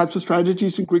same types of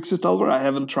strategies in Grixis Delver. I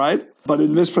haven't tried. But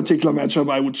in this particular matchup,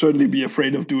 I would certainly be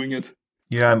afraid of doing it.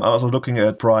 Yeah, I'm also looking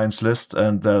at Brian's list,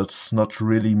 and there's not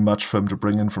really much for him to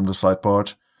bring in from the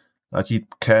sideboard. Like, he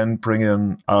can bring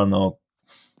in, I don't know,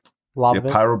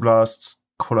 Pyroblasts,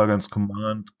 Kolaghan's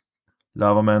Command,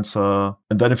 Lavamancer,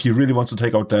 and then if he really wants to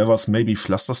take out Delvers, maybe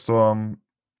Flusterstorm,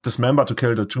 Dismember to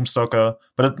kill the Tombstalker,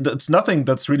 but it's nothing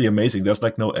that's really amazing. There's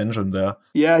like no engine there.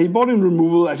 Yeah, he brought in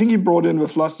removal. I think he brought in the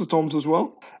Flusterstorms as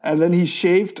well, and then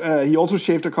he also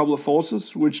shaved a couple of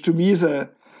forces, which to me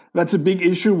that's a big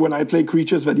issue when I play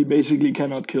creatures that he basically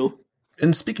cannot kill.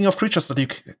 And speaking of creatures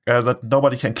that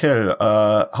nobody can kill,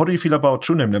 how do you feel about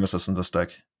True Name Nemesis in this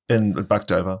deck in Bug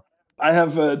Delver? I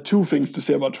have 2 things to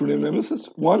say about True Name Nemesis.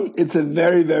 One, it's a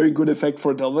very, very good effect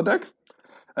for a Delver deck.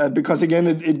 Because again,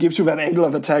 it gives you that angle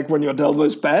of attack when your Delver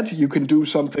is bad. You can do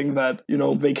something that,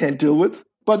 they can't deal with.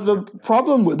 But the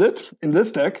problem with it in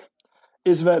this deck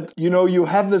is that, you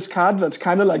have this card that's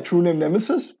kind of like True Name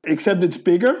Nemesis, except it's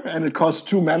bigger and it costs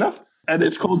 2 mana, and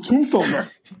it's called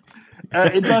Tombstalker.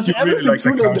 It does everything like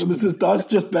True Name Nemesis does,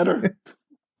 just better.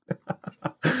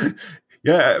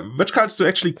 Yeah, which cards do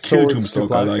actually kill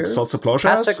Tombstalker? Like Swords to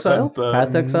Plowshares?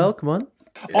 Path Exile, come on.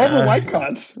 All the white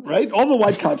cards, right? All the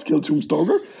white cards kill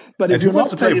Tombstalker. But and who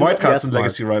wants to play white cards in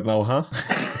Legacy right now, huh?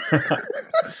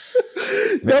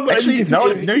 No, actually, now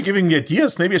you're giving me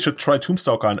ideas. Maybe I should try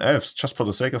Tombstalker on Elves, just for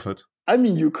the sake of it. I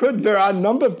mean, you could. There are a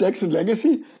number of decks in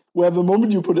Legacy where the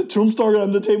moment you put a Tombstalker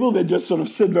on the table, they just sort of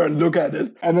sit there and look at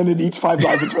it, and then it eats 5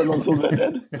 life a turn until they're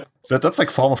dead. That's like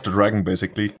Form of the Dragon,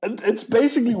 basically. It's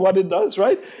basically what it does,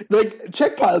 right? Like,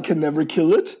 Checkpile can never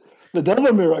kill it. The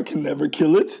Delver Mirror can never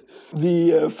kill it.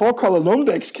 The 4-color Loam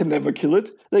decks can never kill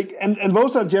it. And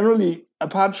those are generally,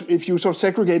 apart if you sort of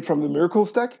segregate from the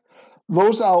Miracles deck,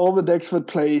 those are all the decks that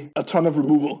play a ton of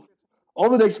removal. All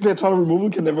the decks that play a ton of removal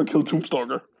can never kill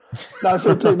Tombstalker. Now, if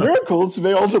they play Miracles,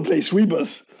 they also play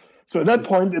Sweepers. So at that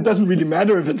point, it doesn't really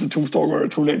matter if it's a Tombstalker or a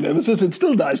True-Name Nemesis, it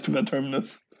still dies to their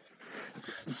Terminus.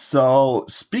 So,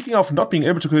 speaking of not being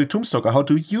able to kill Tombstalker, how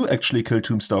do you actually kill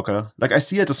Tombstalker? Like, I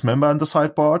see a Dismember in the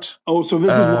sideboard. Oh, so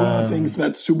this is one of the things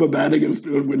that's super bad against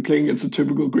when playing against a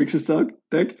typical Grixis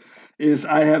deck, is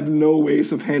I have no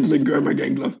ways of handling Gurmag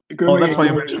Angler. That's why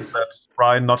you mentioned that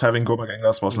Brian not having Gurmag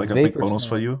Anglers was like a big bonus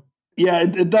for you. Yeah,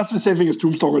 it does the same thing as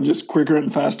Tombstalker, just quicker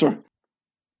and faster.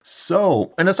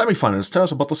 So, in the semifinals, tell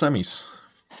us about the semis.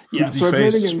 Yeah, so I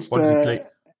played against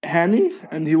Hanny,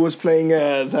 and he was playing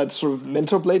that sort of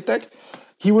Mentor Blade deck.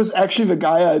 He was actually the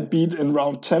guy I beat in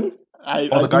round 10.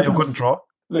 The guy who couldn't draw?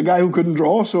 The guy who couldn't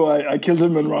draw, so I killed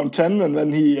him in round 10, and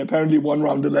then he apparently won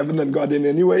round 11 and got in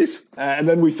anyways. And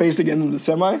then we faced again in the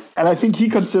semi, and I think he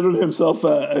considered himself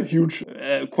a huge,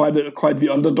 quite the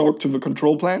underdog to the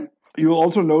control plan. You'll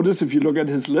also notice if you look at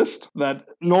his list that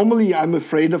normally I'm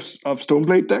afraid of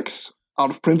Stoneblade decks out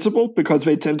of principle because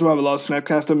they tend to have a lot of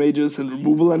Snapcaster mages and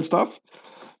removal and stuff.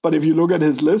 But if you look at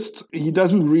his list, he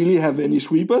doesn't really have any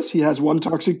sweepers. He has one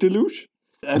Toxic Deluge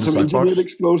and some engineered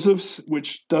explosives,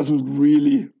 which doesn't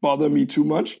really bother me too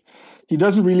much. He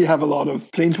doesn't really have a lot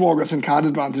of Planeswalkers and card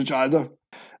advantage either.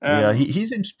 He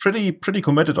seems pretty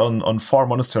committed on 4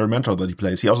 Monastery Mentor that he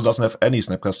plays. He also doesn't have any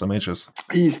Snapcaster mages.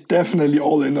 He's definitely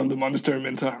all in on the Monastery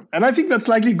Mentor. And I think that's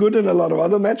likely good in a lot of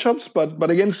other matchups,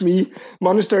 but against me,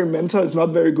 Monastery Mentor is not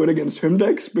very good against Hymn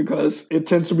decks because it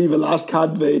tends to be the last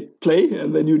card they play,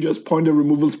 and then you just point a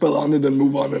removal spell on it and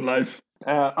move on in life.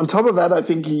 On top of that, I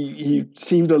think he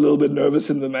seemed a little bit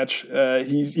nervous in the match.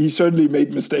 He certainly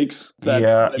made mistakes.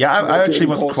 I actually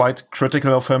was quite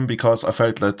critical of him because I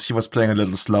felt that he was playing a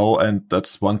little slow, and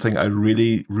that's one thing I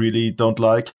really, really don't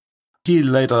like. He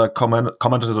later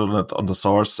commented on it on the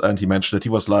source, and he mentioned that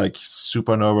he was like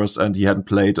super nervous and he hadn't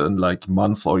played in like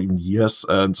months or even years,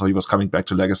 and so he was coming back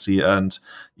to Legacy, and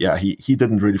he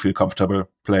didn't really feel comfortable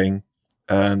playing.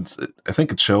 And I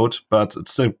think it showed, but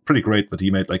it's still pretty great that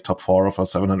he made like top 4 of a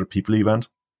 700 people event.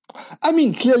 I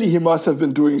mean, clearly he must have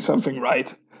been doing something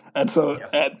right at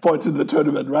points in the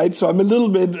tournament, right? So I'm a little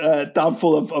bit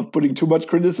doubtful of putting too much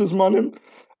criticism on him.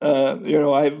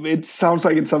 It sounds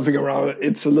like it's something around.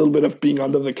 It's a little bit of being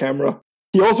under the camera.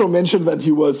 He also mentioned that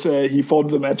he thought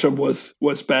the matchup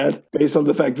was bad based on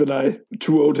the fact that I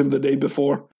 2-0'd him the day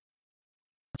before.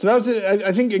 So that was it.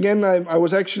 I think, again, I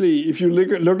was actually, if you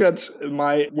look at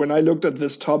when I looked at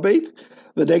this top 8,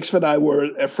 the decks that I were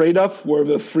afraid of were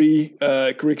the 3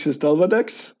 Grixis Delver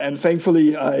decks. And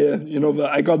thankfully,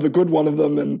 I got the good one of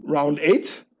them in round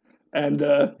 8. And,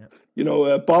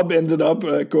 Bob ended up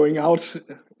going out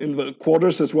in the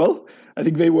quarters as well. I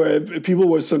think people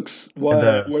were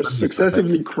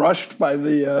successively crushed by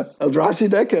the Eldrazi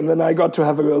deck. And then I got to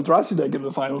have an Eldrazi deck in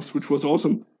the finals, which was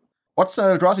awesome. What's the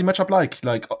Eldrazi matchup like?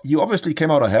 Like, you obviously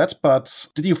came out ahead, but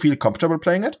did you feel comfortable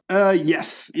playing it?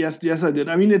 Yes, I did.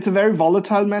 I mean, it's a very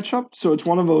volatile matchup, so it's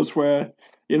one of those where,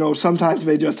 sometimes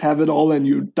they just have it all and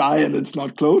you die and it's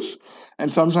not close.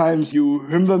 And sometimes you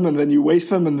hymn them and then you waste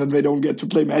them and then they don't get to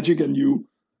play Magic and you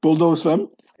bulldoze them.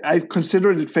 I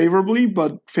considered it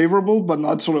favorable, but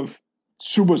not sort of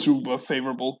super, super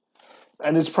favorable.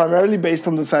 And it's primarily based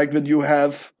on the fact that you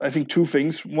have, I think, 2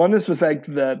 things. One is the fact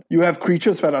that you have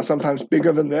creatures that are sometimes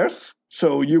bigger than theirs.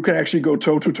 So you can actually go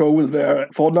toe-to-toe with their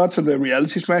Thought-Knots and their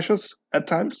Reality Smashers at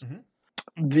times.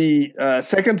 Mm-hmm. The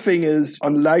second thing is,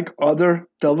 unlike other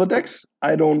Delver decks,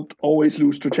 I don't always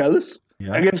lose to Chalice.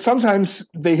 Yeah. Again, sometimes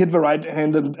they hit the right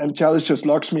hand and Chalice just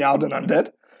locks me out and I'm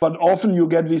dead. But often you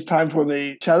get these times where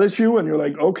they challenge you and you're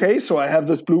like, okay, so I have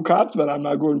this blue card that I'm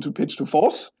now going to pitch to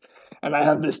force. And I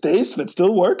have this Daze that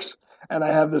still works. And I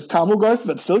have this Tarmogoyf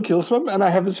that still kills them. And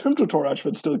I have this Hymn to Torach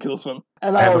that still kills them.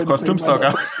 And of course,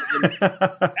 Tombstalker.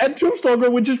 And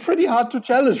Tombstalker, which is pretty hard to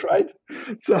challenge, right?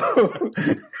 So,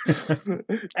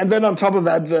 and then on top of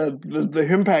that, the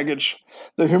Hymn package,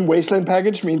 the Hymn Wasteland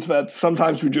package means that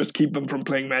sometimes we just keep them from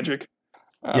playing Magic.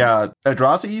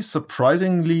 Eldrazi is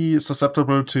surprisingly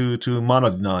susceptible to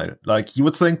mana denial. Like, you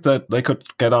would think that they could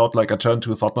get out like a turn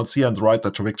 2 Thought-Knot here and ride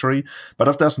that to victory, but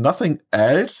if there's nothing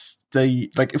else,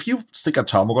 if you stick a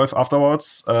Tarmogoyf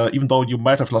afterwards, even though you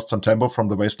might have lost some tempo from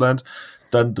the Wasteland,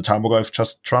 then the Tarmogoyf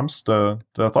just trumps the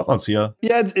Thought-Knot here.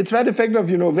 Yeah, it's that effect of,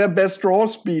 their best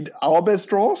draws beat our best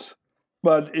draws.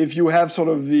 But if you have sort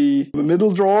of the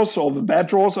middle draws or the bad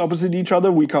draws opposite each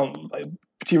other, we come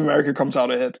Team America comes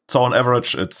out ahead. So on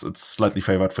average, it's slightly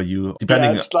favored for you,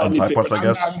 depending on sideboards, I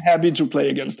guess. I'm happy to play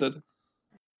against it.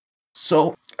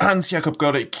 So, Hans-Jakob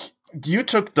Görrig, you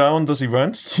took down this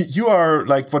event. You are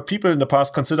like what people in the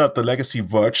past considered the Legacy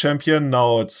World Champion.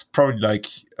 Now it's probably like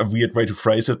a weird way to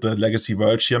phrase it, the Legacy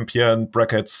World Champion,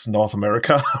 brackets North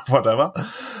America, whatever.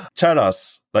 Tell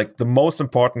us, like, the most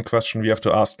important question we have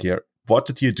to ask here. What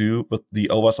did you do with the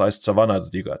oversized Savannah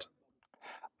that you got?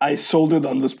 I sold it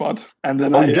on the spot. And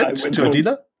then you did? I went to a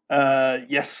dealer?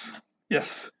 Yes.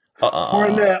 For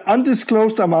an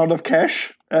undisclosed amount of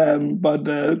cash. But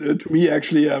to me,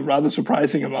 actually, a rather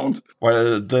surprising amount.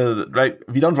 Well,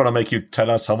 we don't want to make you tell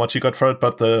us how much you got for it,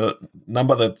 but the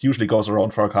number that usually goes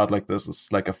around for a card like this is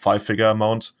like a 5-figure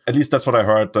amount. At least that's what I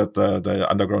heard that the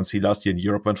Underground Sea last year in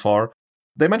Europe went for.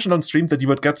 They mentioned on stream that you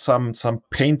would get some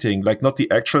painting, like not the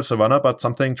actual Savannah, but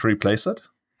something to replace it.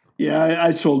 Yeah,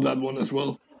 I sold that one as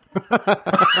well.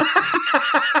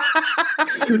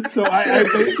 So I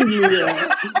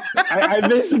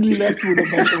basically left with a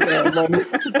bunch of money.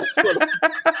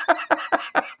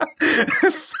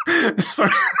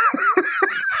 Sorry.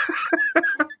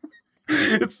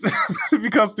 It's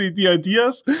because the idea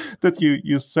is that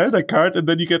you sell the card and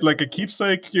then you get like a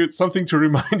keepsake, something to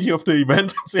remind you of the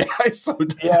event and say, I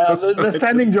sold it. Yeah, the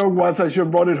standing joke was I should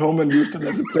have brought it home and used it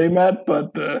as a playmat,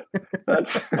 but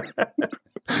that's...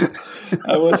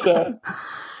 I was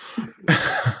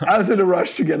in a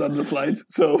rush to get on the flight,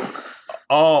 so...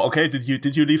 Oh, okay.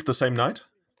 Did you leave the same night?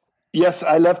 Yes,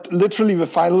 I left. Literally, the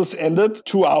finals ended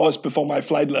 2 hours before my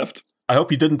flight left. I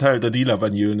hope you didn't tell the dealer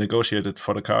when you negotiated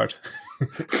for the card.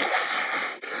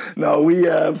 No, we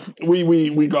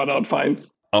got out fine.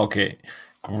 Okay,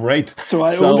 great. So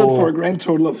I owned it for a grand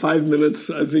total of 5 minutes.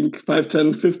 I think 5,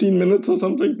 10, 15 minutes or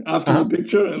something after the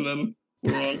picture, and then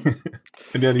we're on.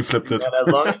 And then he flipped it. And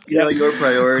as long as you know your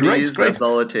priorities, great. That's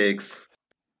all it takes.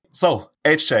 So,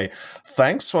 HJ,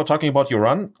 thanks for talking about your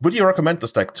run. Would you recommend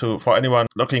this deck for anyone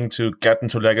looking to get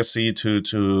into Legacy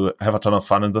to have a ton of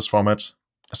fun in this format?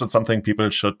 Is it something people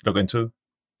should look into?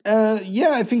 Yeah,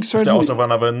 I think certainly. If they also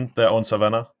want to win their own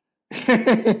Savannah?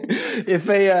 If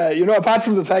they, apart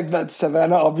from the fact that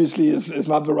Savannah obviously is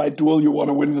not the right duel you want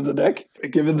to win with the deck,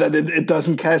 given that it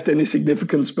doesn't cast any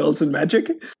significant spells in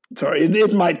Magic. Sorry,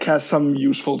 it might cast some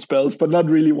useful spells, but not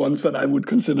really ones that I would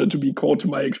consider to be core to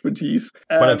my expertise.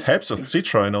 But it helps with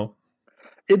Siege Rhino.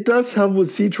 It does help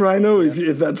with Siege Rhino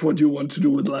if that's what you want to do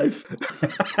with life.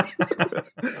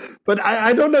 But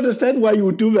I don't understand why you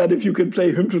would do that if you could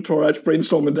play Hymn to Torach,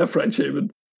 Brainstorm, and Deathrite Shaman.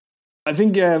 I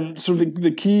think so.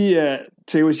 The key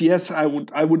to is yes, I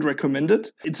would recommend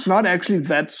it. It's not actually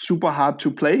that super hard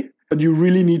to play, but you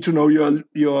really need to know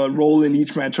your role in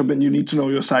each matchup, and you need to know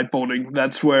your sideboarding.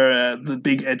 That's where the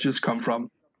big edges come from.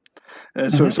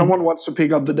 So if someone wants to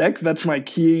pick up the deck, that's my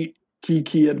key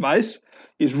advice.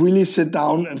 Is really sit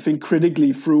down and think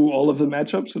critically through all of the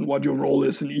matchups and what your role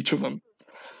is in each of them.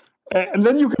 And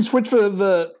then you can switch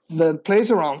the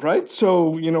plays around, right?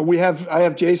 So, I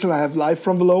have Jason, I have Life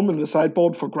from Below in the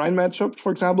sideboard for grind matchups,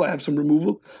 for example. I have some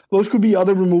removal. Those could be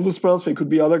other removal spells. They could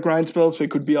be other grind spells. They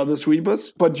could be other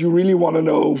sweepers. But you really want to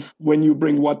know when you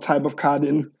bring what type of card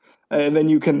in. And then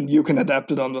you can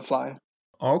adapt it on the fly.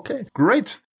 Okay,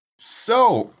 great.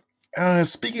 So...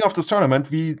 speaking of this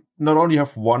tournament, we not only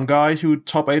have one guy who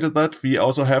top 8'd that, we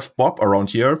also have Bob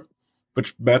around here,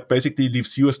 which basically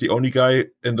leaves you as the only guy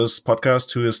in this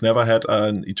podcast who has never had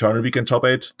an Eternal Weekend top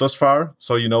 8 thus far.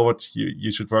 So you know what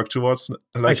you should work towards.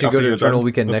 Like I should go to Eternal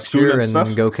Weekend next year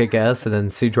and go kick ass and then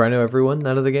Siege Rhino everyone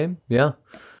out of the game. Yeah.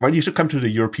 Well, you should come to the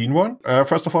European one,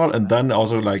 first of all, and then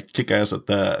also like kick ass at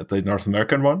the North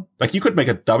American one. Like you could make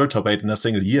a double top 8 in a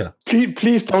single year.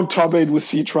 Please don't top 8 with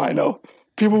Siege Rhino.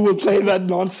 People will play that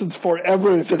nonsense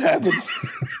forever if it happens.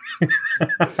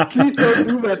 Please don't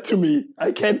do that to me.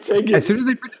 I can't take it. As soon as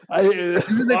they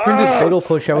printed Fatal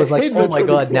Push, I was like, oh my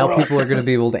god, now people are going to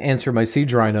be able to answer my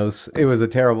Siege Rhinos. It was a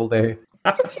terrible day.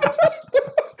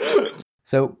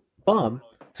 So, Bob,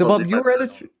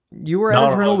 you were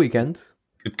at Eternal Weekend.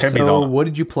 It can be So, what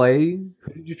did you play?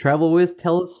 Who did you travel with?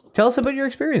 Tell us about your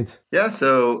experience. Yeah,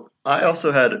 so I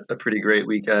also had a pretty great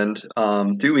weekend.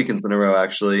 2 weekends in a row,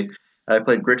 actually. I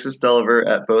played Grixis Delver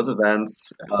at both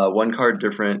events, one card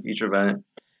different each event,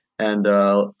 and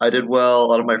I did well. A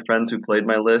lot of my friends who played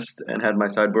my list and had my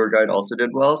sideboard guide also did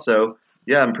well, so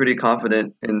yeah, I'm pretty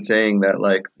confident in saying that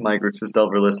like my Grixis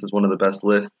Delver list is one of the best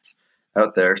lists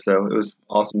out there, so it was an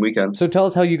awesome weekend. So tell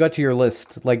us how you got to your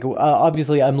list. Like,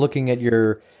 obviously, I'm looking at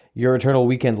your Eternal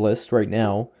Weekend list right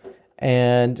now.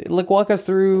 And walk us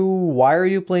through, why are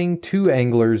you playing 2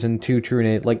 Anglers and 2 True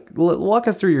Innate? Walk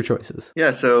us through your choices.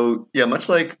 Yeah, so much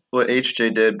like what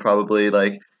HJ did, probably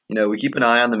we keep an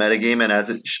eye on the metagame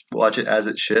and watch it as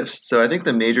it shifts. So I think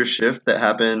the major shift that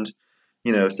happened,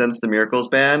 since the Miracles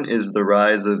ban is the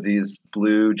rise of these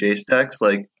blue Jace decks.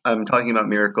 Like I'm talking about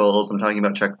Miracles, I'm talking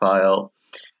about Check File.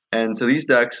 And so these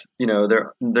decks,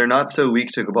 they're not so weak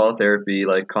to Cabal Therapy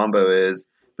like Combo is,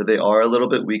 but they are a little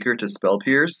bit weaker to Spell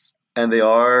Pierce, and they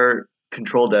are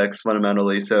control decks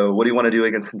fundamentally. So what do you want to do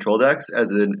against control decks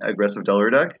as an aggressive Delver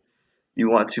deck? You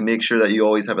want to make sure that you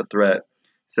always have a threat.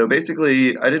 So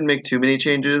basically, I didn't make too many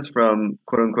changes from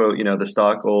quote unquote, the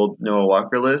stock old Noah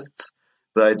Walker lists,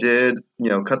 but I did,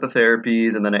 cut the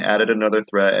therapies, and then I added another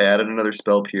threat. I added another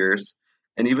Spell Pierce.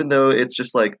 And even though it's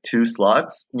just like 2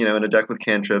 slots, in a deck with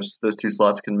cantrips, those 2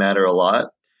 slots can matter a lot.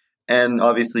 And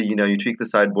obviously, you tweak the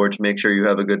sideboard to make sure you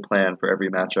have a good plan for every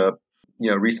matchup.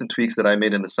 Recent tweaks that I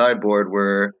made in the sideboard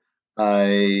were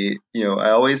I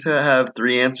always have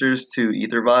 3 answers to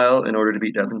Ether Vial in order to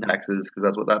beat Death and Taxes, because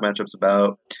that's what that matchup's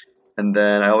about. And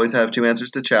then I always have 2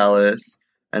 answers to Chalice.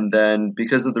 And then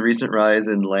because of the recent rise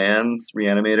in lands,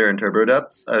 Reanimator and Turbo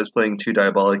Depths, I was playing 2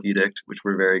 Diabolic Edict, which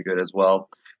were very good as well.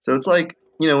 So it's like,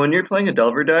 when you're playing a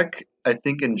Delver deck, I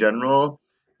think in general,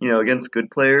 against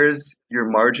good players, your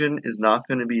margin is not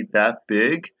going to be that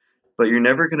big, but you're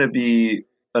never going to be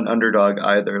an underdog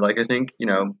either. Like I think,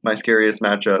 my scariest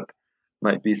matchup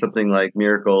might be something like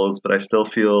Miracles, but I still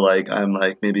feel like I'm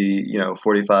like maybe,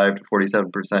 45 to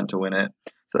 47% to win it.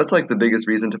 So that's like the biggest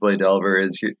reason to play Delver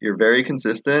is you're very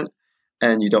consistent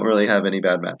and you don't really have any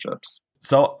bad matchups.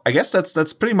 So I guess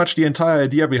that's pretty much the entire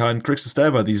idea behind Grixis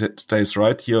Delver these days,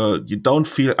 right? You don't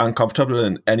feel uncomfortable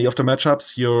in any of the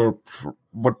matchups. You're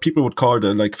what people would call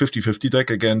the like 50-50 deck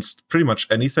against pretty much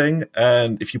anything.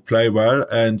 And if you play well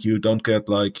and you don't get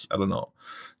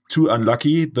too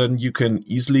unlucky, then you can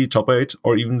easily top 8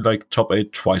 or even like top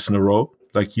 8 twice in a row,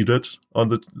 like you did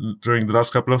during the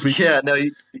last couple of weeks. Yeah, no,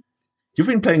 you've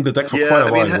been playing the deck for quite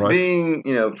a while, right? Being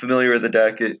familiar with the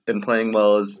deck and playing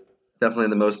well is definitely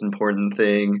the most important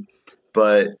thing.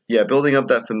 But yeah, building up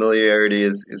that familiarity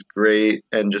is great,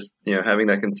 and just having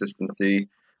that consistency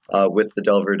with the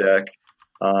Delver deck.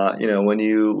 When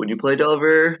you play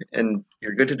Delver and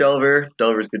you're good to Delver,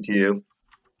 Delver's good to you.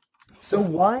 So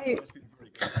why?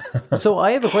 So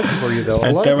I have a question for you though.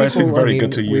 And Delver has been very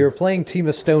good to you. We were playing Team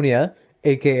Estonia,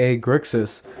 aka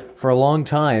Grixis, for a long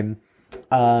time.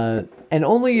 And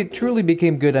only it truly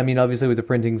became good, obviously with the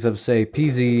printings of, say,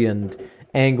 PZ and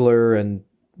Angler and,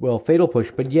 Fatal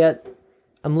Push, but yet,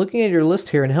 I'm looking at your list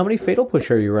here, and how many Fatal Push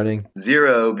are you running?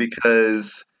 0,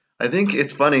 because I think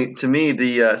it's funny, to me,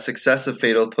 the success of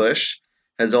Fatal Push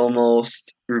has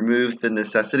almost removed the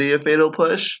necessity of Fatal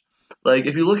Push. Like,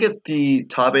 if you look at the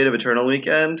top 8 of Eternal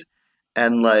Weekend,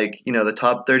 and, the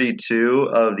top 32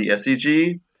 of the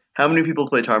SEG, how many people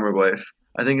play Tarmogoyf?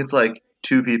 I think it's,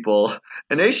 2 people,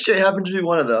 and HJ happened to be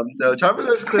one of them, so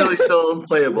Tarmogoyf's clearly still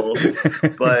playable,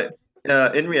 but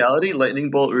in reality,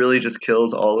 Lightning Bolt really just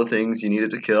kills all the things you need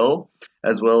it to kill,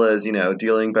 as well as,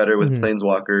 dealing better with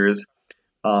Planeswalkers.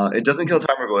 It doesn't kill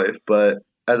Tarmogoyf, but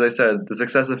as I said, the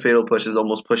success of Fatal Push has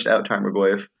almost pushed out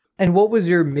Tarmogoyf. And what was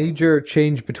your major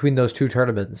change between those 2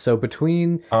 tournaments? So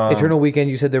between Eternal Weekend,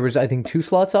 you said there was, I think, 2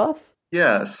 slots off?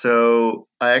 Yeah, so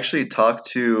I actually talked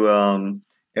to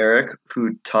Eric,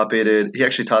 who top-aided. He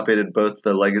actually top-aided both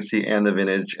the Legacy and the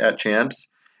Vintage at Champs,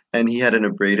 and he had an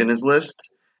Abrade in his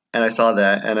list. And I saw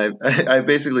that, and I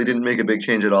basically didn't make a big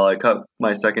change at all. I cut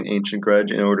my second Ancient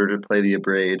Grudge in order to play the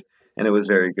Abrade, and it was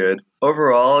very good.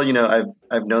 Overall,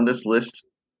 I've known this list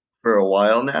for a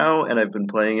while now, and I've been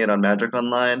playing it on Magic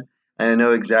Online, and I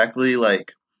know exactly,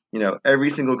 every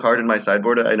single card in my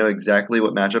sideboard, I know exactly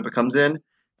what matchup it comes in.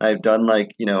 I've done, a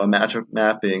matchup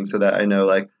mapping so that I know,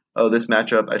 this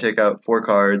matchup, I take out 4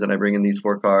 cards, and I bring in these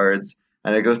 4 cards,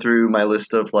 and I go through my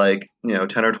list of, 10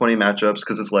 or 20 matchups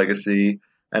because it's Legacy,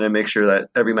 and I make sure that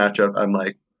every matchup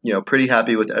I'm pretty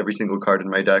happy with every single card in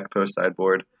my deck post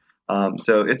sideboard.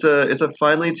 So it's a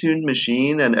finely tuned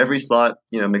machine, and every slot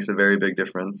makes a very big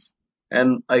difference.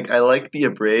 And I like the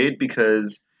Abrade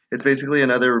because it's basically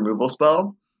another removal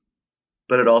spell,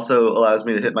 but it also allows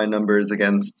me to hit my numbers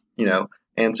against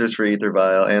answers for Ether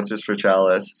Vial, answers for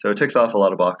Chalice. So it ticks off a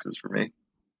lot of boxes for me.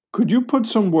 Could you put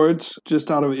some words,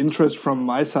 just out of interest from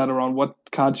my side, around what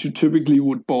cards you typically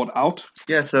would board out?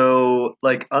 Yeah, so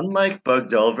unlike Bug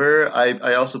Delver,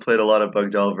 I also played a lot of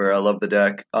Bug Delver. I love the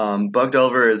deck. Bug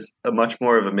Delver is a much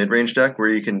more of a mid-range deck where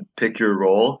you can pick your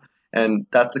role, and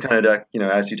that's the kind of deck,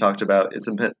 as you talked about, it's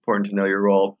important to know your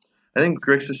role. I think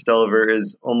Grixis Delver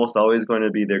is almost always going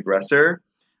to be the aggressor.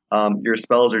 Your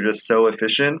spells are just so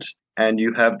efficient, and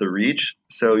you have the reach,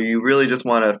 so you really just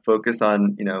want to focus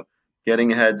on,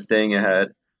 getting ahead, staying ahead.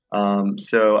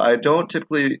 So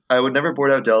I would never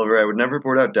board out Delver. I would never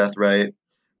board out Deathrite.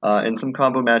 In some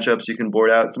combo matchups, you can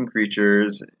board out some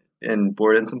creatures and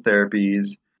board in some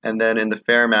therapies. And then in the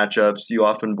fair matchups, you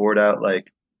often board out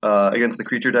against the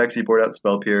creature decks, you board out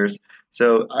Spell Pierce.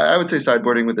 So I would say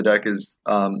sideboarding with the deck is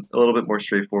a little bit more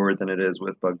straightforward than it is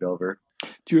with Bug Delver.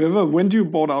 When do you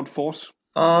board out Force?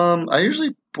 I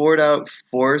usually board out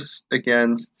Force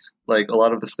against a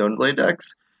lot of the Stoneblade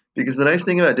decks, because the nice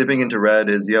thing about dipping into red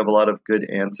is you have a lot of good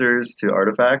answers to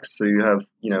artifacts. So you have,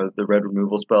 the red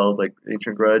removal spells like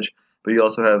Ancient Grudge, but you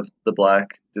also have the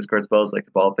black discard spells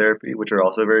like Ball Therapy, which are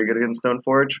also very good against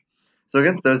Stoneforge. So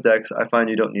against those decks, I find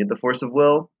you don't need the Force of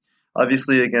Will.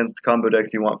 Obviously, against combo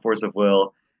decks, you want Force of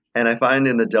Will. And I find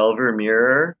in the Delver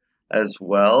Mirror as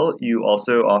well, you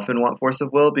also often want Force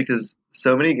of Will, because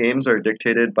so many games are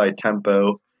dictated by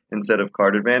tempo instead of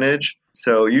card advantage.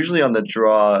 So usually on the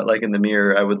draw, like in the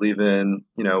Mirror, I would leave in,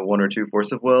 1 or 2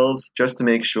 Force of Wills just to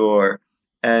make sure.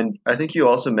 And I think you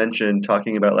also mentioned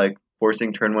talking about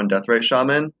forcing turn 1 Deathrite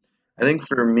Shaman. I think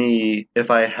for me,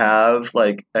 if I have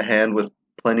a hand with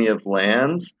plenty of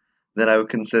lands, then I would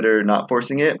consider not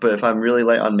forcing it. But if I'm really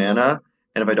light on mana,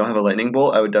 and if I don't have a Lightning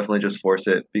Bolt, I would definitely just force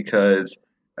it, because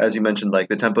as you mentioned,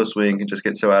 the tempo swing can just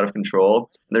get so out of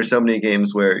control. And there's so many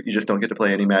games where you just don't get to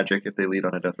play any Magic if they lead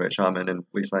on a Deathrite Shaman and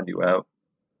wasteland you out.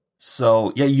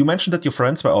 So, yeah, you mentioned that your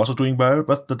friends were also doing well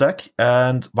with the deck,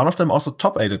 and one of them also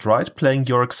top-aided, right? Playing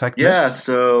your exact list? Yeah,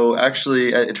 so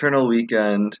actually at Eternal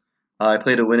Weekend, I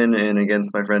played a win-in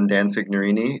against my friend Dan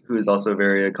Signorini, who is also a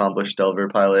very accomplished Delver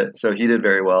pilot. So he did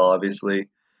very well, obviously.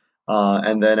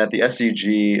 And then at the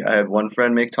SCG, I had one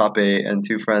friend make top 8 and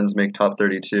 2 friends make top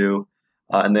 32.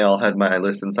 And they all had my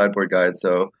list and sideboard guide.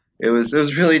 So it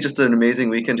was really just an amazing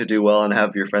weekend to do well and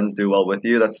have your friends do well with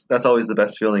you. That's always the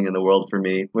best feeling in the world for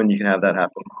me, when you can have that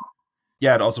happen.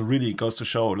 Yeah, it also really goes to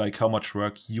show how much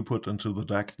work you put into the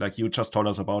deck. You just told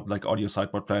us about all your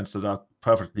sideboard plans that are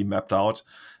perfectly mapped out.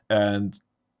 And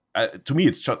to me,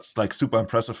 it's just super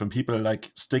impressive when people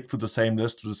stick to the same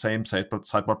list, to the same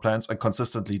sideboard plans, and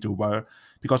consistently do well.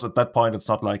 Because at that point, it's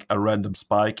not a random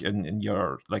spike in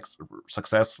your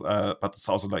success, but it's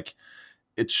also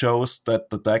it shows that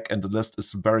the deck and the list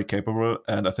is very capable.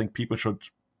 And I think people should,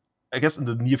 I guess in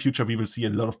the near future, we will see a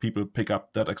lot of people pick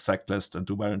up that exact list and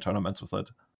do well in tournaments with it.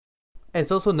 And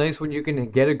it's also nice when you can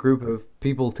get a group of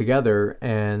people together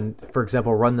and, for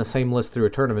example, run the same list through a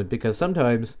tournament, because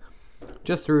sometimes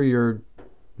just through your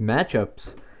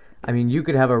matchups, I mean, you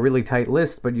could have a really tight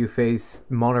list, but you face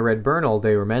Mono Red Burn all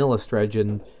day or Manaless Dredge,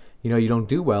 and you don't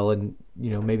do well, and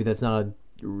maybe that's not a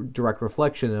direct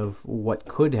reflection of what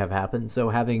could have happened. So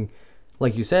having,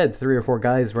 like you said, 3 or 4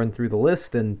 guys run through the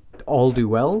list and all do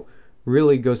well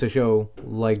really goes to show,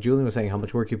 like Julian was saying, how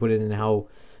much work you put in and how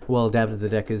well adapted the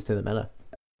deck is to the meta.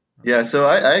 Yeah, so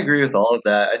I agree with all of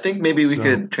that. I think maybe we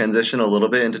could transition a little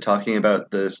bit into talking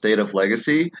about the state of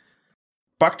Legacy.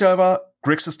 Bug Delver,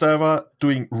 Grixis Delver,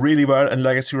 doing really well in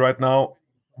Legacy right now.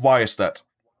 Why is that?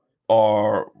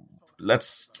 Or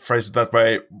let's phrase it that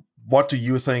way. What do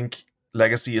you think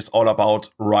Legacy is all about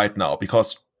right now?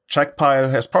 Because Checkpile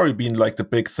has probably been the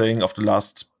big thing of the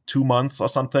last 2 months or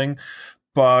something,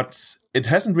 but it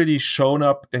hasn't really shown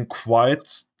up in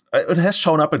quite... It has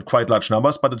shown up in quite large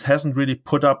numbers, but it hasn't really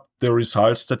put up the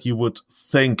results that you would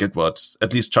think it would,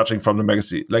 at least judging from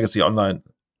the Legacy Online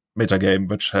metagame,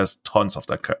 which has tons of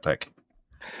that tech.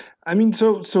 I mean,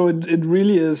 so it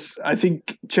really is. I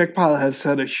think Checkpile has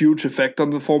had a huge effect on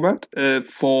the format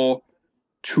for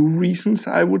 2 reasons,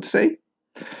 I would say.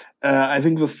 I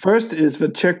think the first is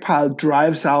that Checkpile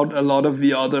drives out a lot of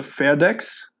the other fair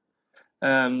decks.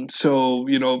 So,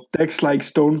 decks like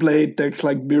Stoneblade, decks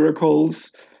like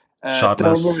Miracles,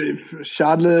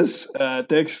 Shardless,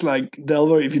 decks like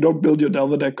Delver. If you don't build your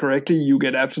Delver deck correctly, you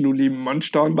get absolutely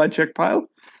munched on by Checkpile.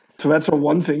 So that's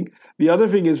one thing. The other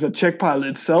thing is that Checkpile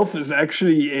itself is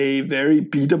actually a very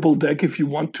beatable deck if you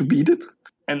want to beat it.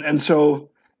 And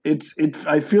so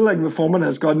I feel like the format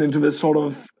has gotten into this sort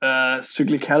of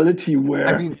cyclicality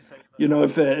where,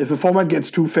 if the format gets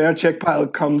too fair,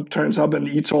 Checkpile turns up and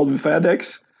eats all the fair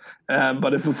decks.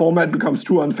 But if the format becomes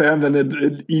too unfair, then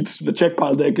it eats the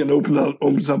Checkpile deck and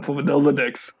opens up for the Delver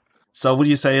decks. So would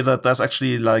you say that there's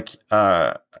actually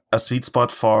a sweet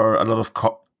spot for a lot of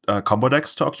combo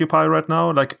decks to occupy right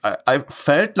now? I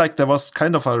felt like there was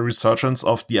kind of a resurgence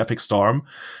of the Epic Storm,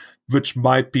 which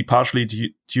might be partially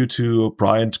due to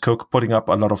Bryant Cook putting up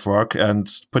a lot of work and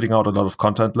putting out a lot of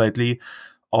content lately.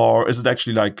 Or is it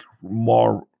actually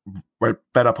more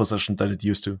better positioned than it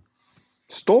used to?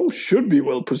 Storm should be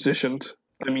well positioned.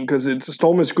 I mean, because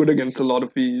Storm is good against a lot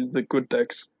of the good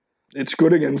decks. It's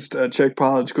good against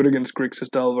Checkpile. It's good against Grixis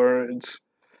Delver.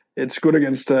 It's good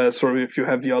against sort of if you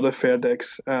have the other fair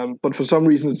decks, but for some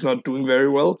reason it's not doing very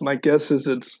well. My guess is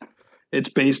it's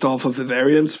based off of the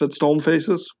variants that Storm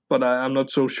faces, but I'm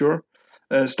not so sure.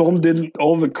 Storm didn't,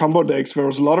 all the combo decks, there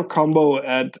was a lot of combo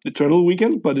at Eternal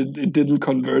Weekend, but it didn't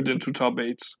convert into top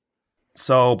 8s.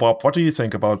 So, Bob, what do you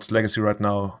think about Legacy right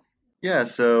now? Yeah,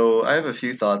 so I have a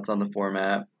few thoughts on the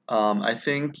format. I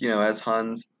think, as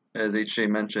HJ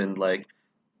mentioned, like,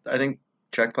 I think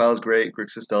Czechpile is great,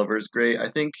 Grixis Delver is great. I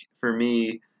think for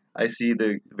me, I see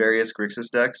the various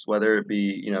Grixis decks, whether it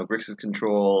be, Grixis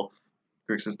Control,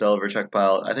 Grixis Delver,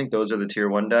 Czechpile, I think those are the tier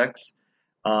 1 decks.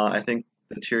 I think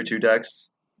the tier 2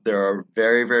 decks, there are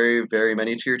very, very, very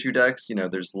many tier 2 decks.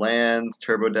 There's Lands,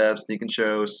 Turbo Dev, Sneak and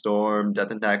Show, Storm,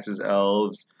 Death and Taxes,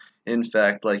 Elves,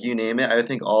 Infect, like you name it. I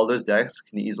think all those decks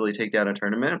can easily take down a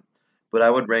tournament, but I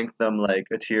would rank them like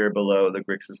a tier below the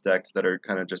Grixis decks that are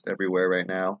kind of just everywhere right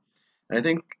now. And I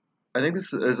think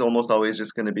this is almost always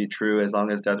just going to be true as long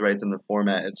as Deathrite's in the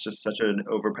format. It's just such an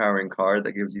overpowering card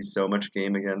that gives you so much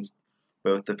game against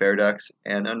both the fair decks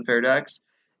and unfair decks.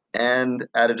 And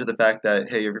added to the fact that,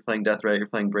 hey, if you're playing Deathrite, you're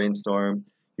playing Brainstorm,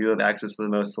 you have access to the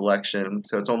most selection.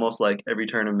 So it's almost like every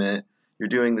tournament, you're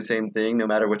doing the same thing no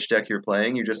matter which deck you're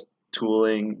playing. You're just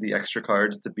tooling the extra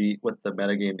cards to beat what the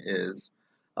metagame is.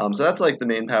 So that's like the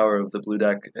main power of the blue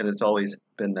deck, and it's always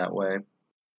been that way.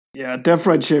 Yeah,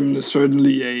 Deathrite Shaman is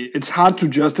certainly it's hard to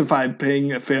justify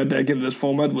paying a fair deck in this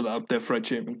format without Deathrite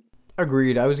Shaman.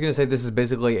 Agreed. I was going to say this is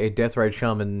basically a Deathrite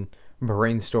Shaman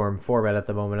Brainstorm format at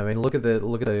the moment. I mean, look at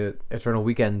the Eternal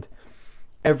Weekend.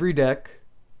 Every deck,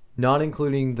 not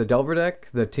including the Delver deck,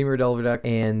 the Temur Delver deck,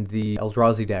 and the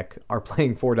Eldrazi deck, are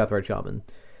playing 4 Deathrite Shaman.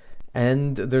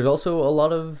 And there's also a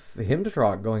lot of Hymn to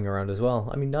Trot going around as well.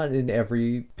 I mean, not in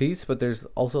every piece, but there's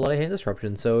also a lot of hand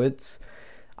disruption. So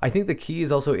I think the key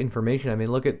is also information. I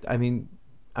mean,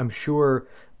 I'm sure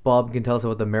Bob can tell us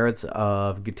about the merits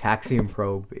of Gitaxian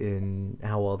Probe in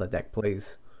how well that deck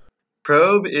plays.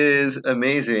 Probe is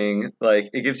amazing.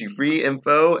 Like, it gives you free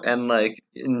info, and like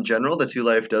in general, the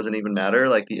 2-life doesn't even matter.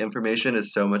 Like, the information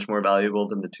is so much more valuable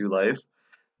than the 2-life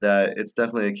that it's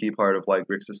definitely a key part of why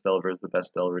Grixis Delver is the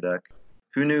best Delver deck.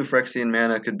 Who knew Phyrexian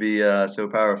mana could be so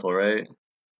powerful, right?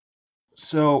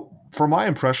 So, from my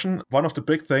impression, one of the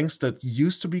big things that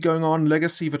used to be going on in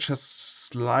Legacy, which has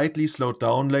slightly slowed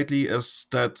down lately, is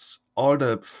that all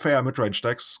the fair mid-range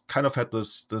decks kind of had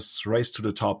this race to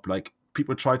the top. Like,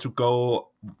 people try to go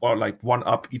or like one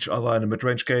up each other in a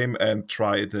mid-range game and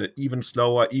try the even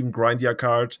slower, even grindier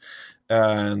card.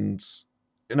 And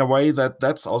in a way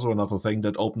that's also another thing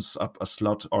that opens up a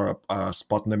slot or a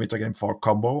spot in the metagame for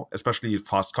combo, especially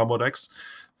fast combo decks,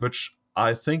 which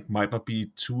I think might not be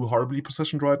too horribly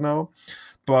positioned right now.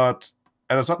 But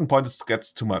at a certain point, it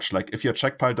gets too much. Like, if your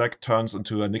Czechpile deck turns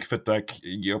into a Nickfit deck,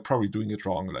 you're probably doing it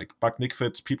wrong. Like, Bug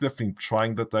Nickfit, people have been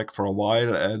trying that deck for a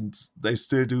while, and they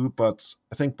still do. But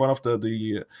I think one of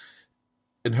the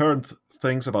inherent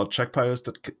things about Czechpile is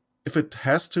that if it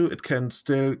has to, it can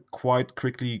still quite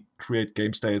quickly create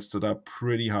game states that are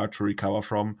pretty hard to recover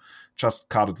from, just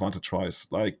card advantage-wise.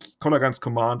 Like, Kolaghan's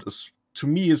Command to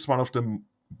me, is one of the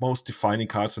most defining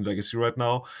cards in Legacy right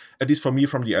now. At least for me,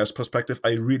 from the Airs perspective,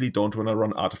 I really don't want to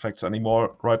run artifacts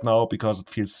anymore right now because it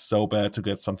feels so bad to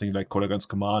get something like Kolaghan's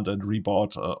Command and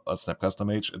rebought a Snapcaster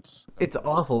Mage. It's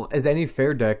awful. As any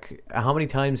fair deck, how many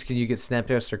times can you get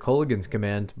Snapcaster Kolaghan's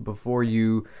Command before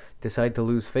you decide to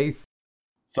lose faith?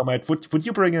 So, Matt, would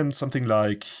you bring in something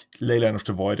like Leyline of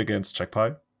the Void against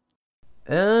Czechpile?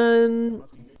 And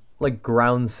like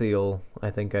Ground Seal, I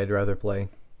think I'd rather play.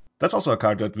 That's also a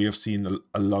card that we have seen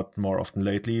a lot more often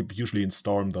lately, usually in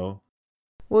Storm, though.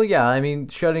 Well, yeah, I mean,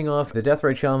 shutting off the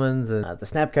Deathrite Shamans and the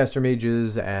Snapcaster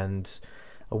Mages and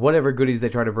whatever goodies they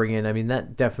try to bring in, I mean,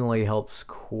 that definitely helps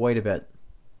quite a bit.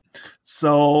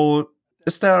 So,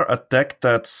 is there a deck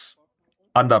that's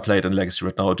underplayed in Legacy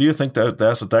right now? Do you think that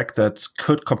there's a deck that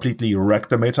could completely wreck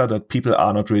the meta that people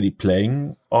are not really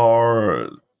playing? Or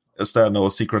is there no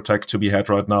secret deck to be had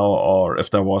right now? Or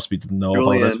if there was, we didn't know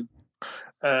about it?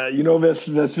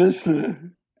 There's this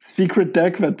secret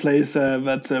deck that plays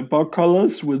that's bog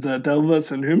colors with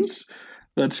Delvers and Hymns.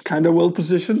 That's kind of well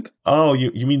positioned. Oh,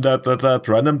 you mean that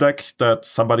random deck that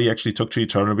somebody actually took to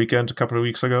Eternal Weekend a couple of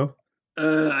weeks ago?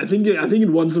 I think it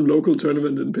won some local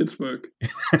tournament in Pittsburgh.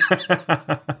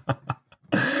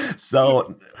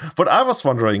 So, but I was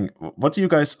wondering, what do you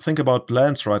guys think about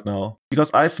lands right now?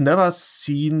 Because I've never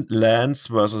seen lands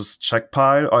versus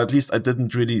Czechpile, or at least I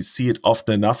didn't really see it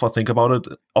often enough or think about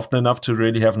it often enough to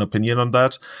really have an opinion on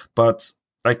that. But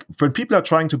like, when people are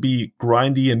trying to be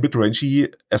grindy and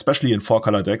mid-rangey, especially in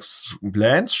 4-color decks,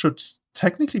 lands should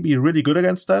technically be really good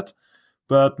against that.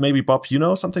 But maybe, Bob, you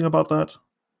know something about that?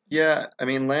 Yeah, I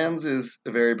mean, Lands is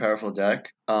a very powerful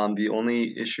deck. The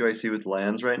only issue I see with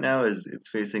Lands right now is it's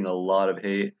facing a lot of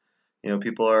hate.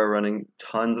 People are running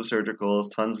tons of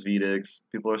Surgicals, tons of Edicts.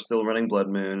 People are still running Blood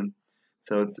Moon.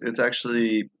 So it's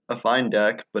actually a fine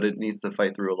deck, but it needs to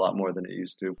fight through a lot more than it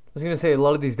used to. I was going to say, a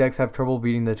lot of these decks have trouble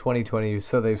beating the 2020,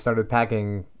 so they've started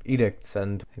packing edicts,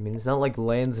 and I mean, it's not like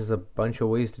Lands is a bunch of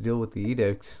ways to deal with the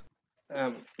edicts.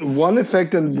 One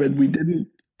effect that we didn't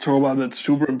talk about that's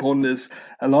super important is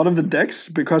a lot of the decks,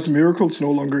 because Miracles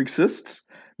no longer exists.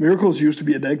 Miracles used to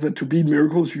be a deck that to beat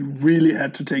Miracles, you really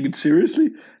had to take it seriously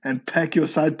and pack your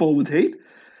sideboard with hate.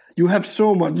 You have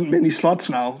so many slots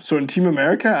now. So in Team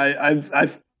America,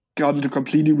 I've gotten to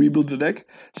completely rebuild the deck.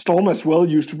 Storm as well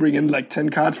used to bring in like 10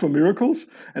 cards for Miracles,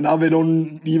 and now they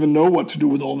don't even know what to do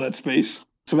with all that space.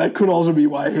 So that could also be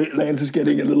why Lands is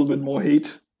getting a little bit more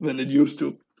hate than it used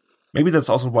to. Maybe that's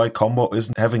also why Combo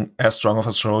isn't having as strong of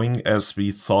a showing as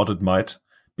we thought it might.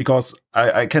 Because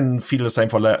I can feel the same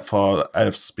for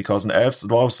Elves, because in Elves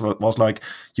it was like,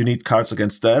 you need cards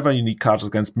against Delver, you need cards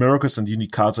against Miracles, and you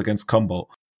need cards against Combo.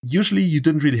 Usually you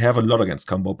didn't really have a lot against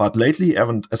Combo, but lately,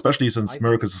 especially since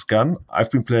Miracles is gone,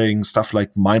 I've been playing stuff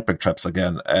like Mindbreak Traps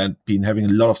again and been having a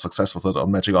lot of success with it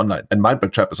on Magic Online. And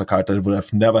Mindbreak Trap is a card that I would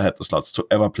have never had the slots to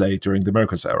ever play during the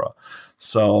Miracles era.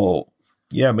 So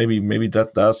yeah, maybe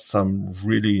that does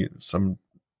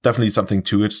definitely something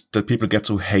to it, that people get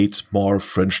to hate more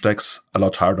fringe decks a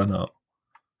lot harder now.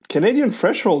 Canadian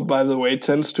Threshold, by the way,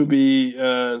 tends to be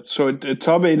it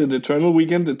top 8 Eternal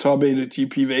Weekend, it top 8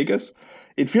 GP Vegas.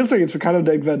 It feels like it's the kind of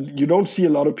deck that you don't see a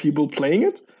lot of people playing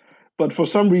it, but for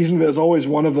some reason there's always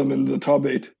one of them in the top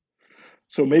 8.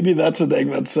 So maybe that's a deck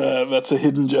that's a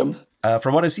hidden gem.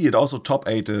 From what I see, it also top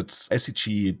 8'd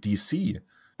SCG DC.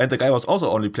 And the guy was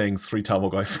also only playing 3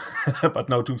 Tarmogoyf, but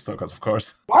no Tombstalkers, of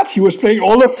course. What? He was playing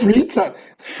all the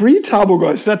free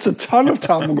Tarmogoyf. That's a ton of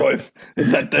Tarmogoyf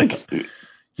in that deck.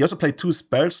 He also played 2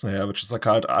 Spellsnare, which is a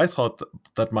card I thought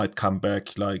that might come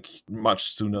back like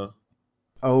much sooner.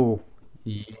 Oh,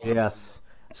 yes.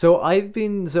 So I've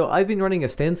been running a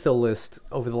standstill list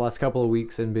over the last couple of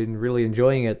weeks and been really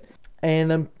enjoying it.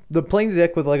 And I'm playing the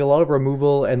deck with like a lot of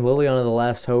removal and Liliana the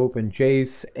Last Hope and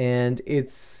Jace,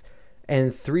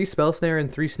 and 3 Spellsnare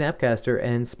and 3 Snapcaster,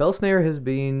 and Spellsnare has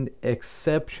been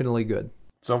exceptionally good.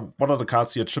 So what are the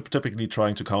cards you're typically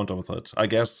trying to counter with it? I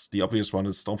guess the obvious one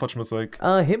is Stoneforge Mythic.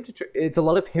 It's a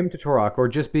lot of Hymn to Torok, or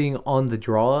just being on the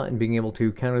draw and being able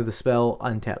to counter the spell,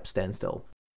 untap, standstill.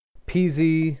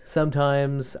 PZ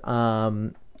sometimes.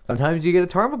 Sometimes you get a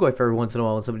Tarmogoyf every once in a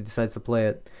while when somebody decides to play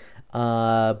it.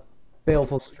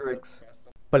 Baleful Strix.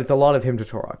 But it's a lot of Hymn to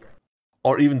Torok.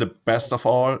 Or even the best of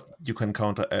all, you can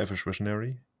counter Elfish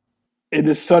Visionary. It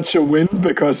is such a win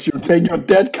because you take your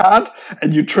dead card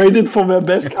and you trade it for their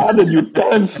best card and you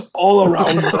dance all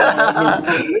around.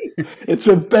 It's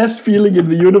the best feeling in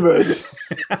the universe.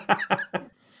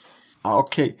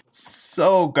 Okay,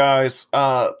 so guys,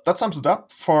 that sums it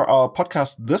up for our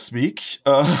podcast this week,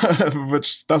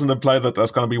 which doesn't imply that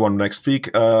there's going to be one next week.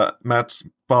 Matt,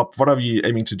 Bob, what are we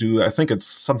aiming to do? I think it's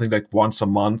something like once a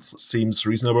month seems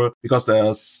reasonable, because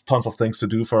there's tons of things to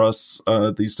do for us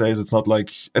these days. It's not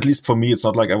like, at least for me, it's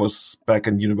not like I was back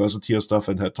in university or stuff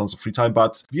and had tons of free time,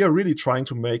 but we are really trying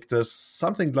to make this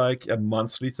something like a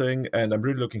monthly thing, and I'm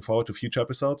really looking forward to future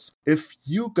episodes. If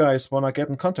you guys want to get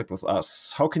in contact with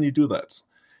us, how can you do that?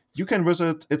 You can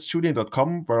visit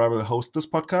itsjulian.com, where I will host this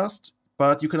podcast.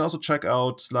 But you can also check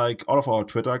out like all of our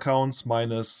Twitter accounts.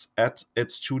 Mine is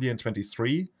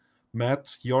 @itsjulian23.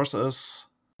 Matt, yours is?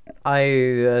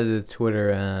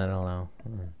 Twitter, I don't know.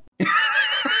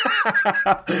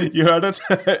 You heard it?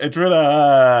 It really,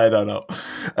 I don't know.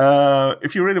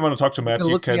 If you really want to talk to Matt,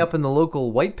 you look can me up in the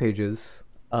local white pages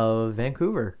of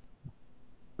Vancouver.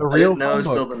 I didn't know it was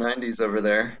still the 90s over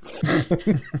there.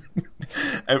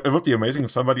 It would be amazing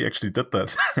if somebody actually did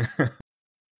that.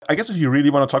 I guess if you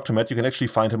really want to talk to Matt, you can actually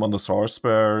find him on the source,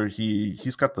 where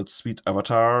he's got that sweet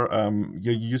avatar.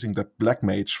 You're using the Black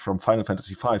Mage from Final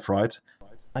Fantasy V, right?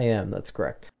 I am, that's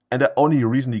correct. And I only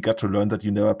recently got to learn that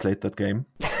you never played that game.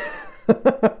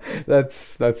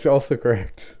 That's also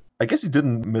correct. I guess you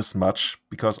didn't miss much,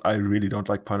 because I really don't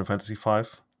like Final Fantasy V,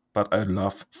 but I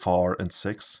love 4 and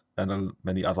 6 and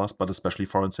many others, but especially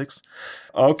 4 and 6.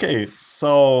 Okay,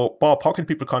 so Bob, how can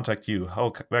people contact you?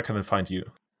 Where can they find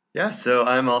you? Yeah, so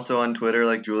I'm also on Twitter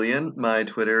like Julian. My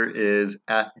Twitter is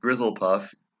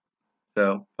 @GrizzlePuff.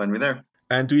 So find me there.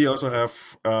 And do you also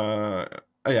have...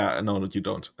 no, you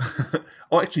don't.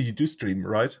 Oh, actually, you do stream,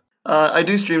 right? I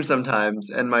do stream sometimes,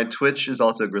 and my Twitch is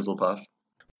also GrizzlePuff.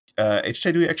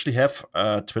 HJ, do you actually have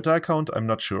a Twitter account? I'm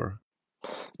not sure. I do not.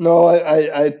 No,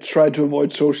 I try to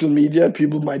avoid social media.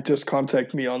 People might just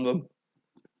contact me on them.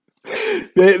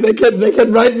 They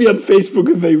can write me on Facebook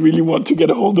if they really want to get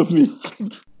a hold of me.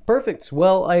 Perfect.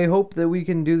 Well, I hope that we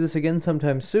can do this again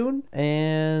sometime soon.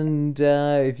 And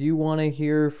if you want to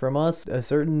hear from us a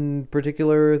certain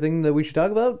particular thing that we should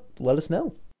talk about, let us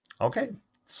know. Okay,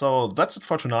 so that's it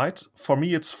for tonight. For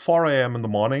me, it's 4 a.m. in the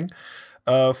morning.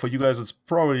 For you guys, it's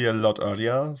probably a lot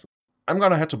earlier. I'm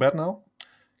gonna head to bed now.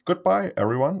 Goodbye,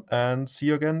 everyone, and see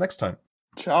you again next time.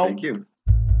 Ciao. Thank you.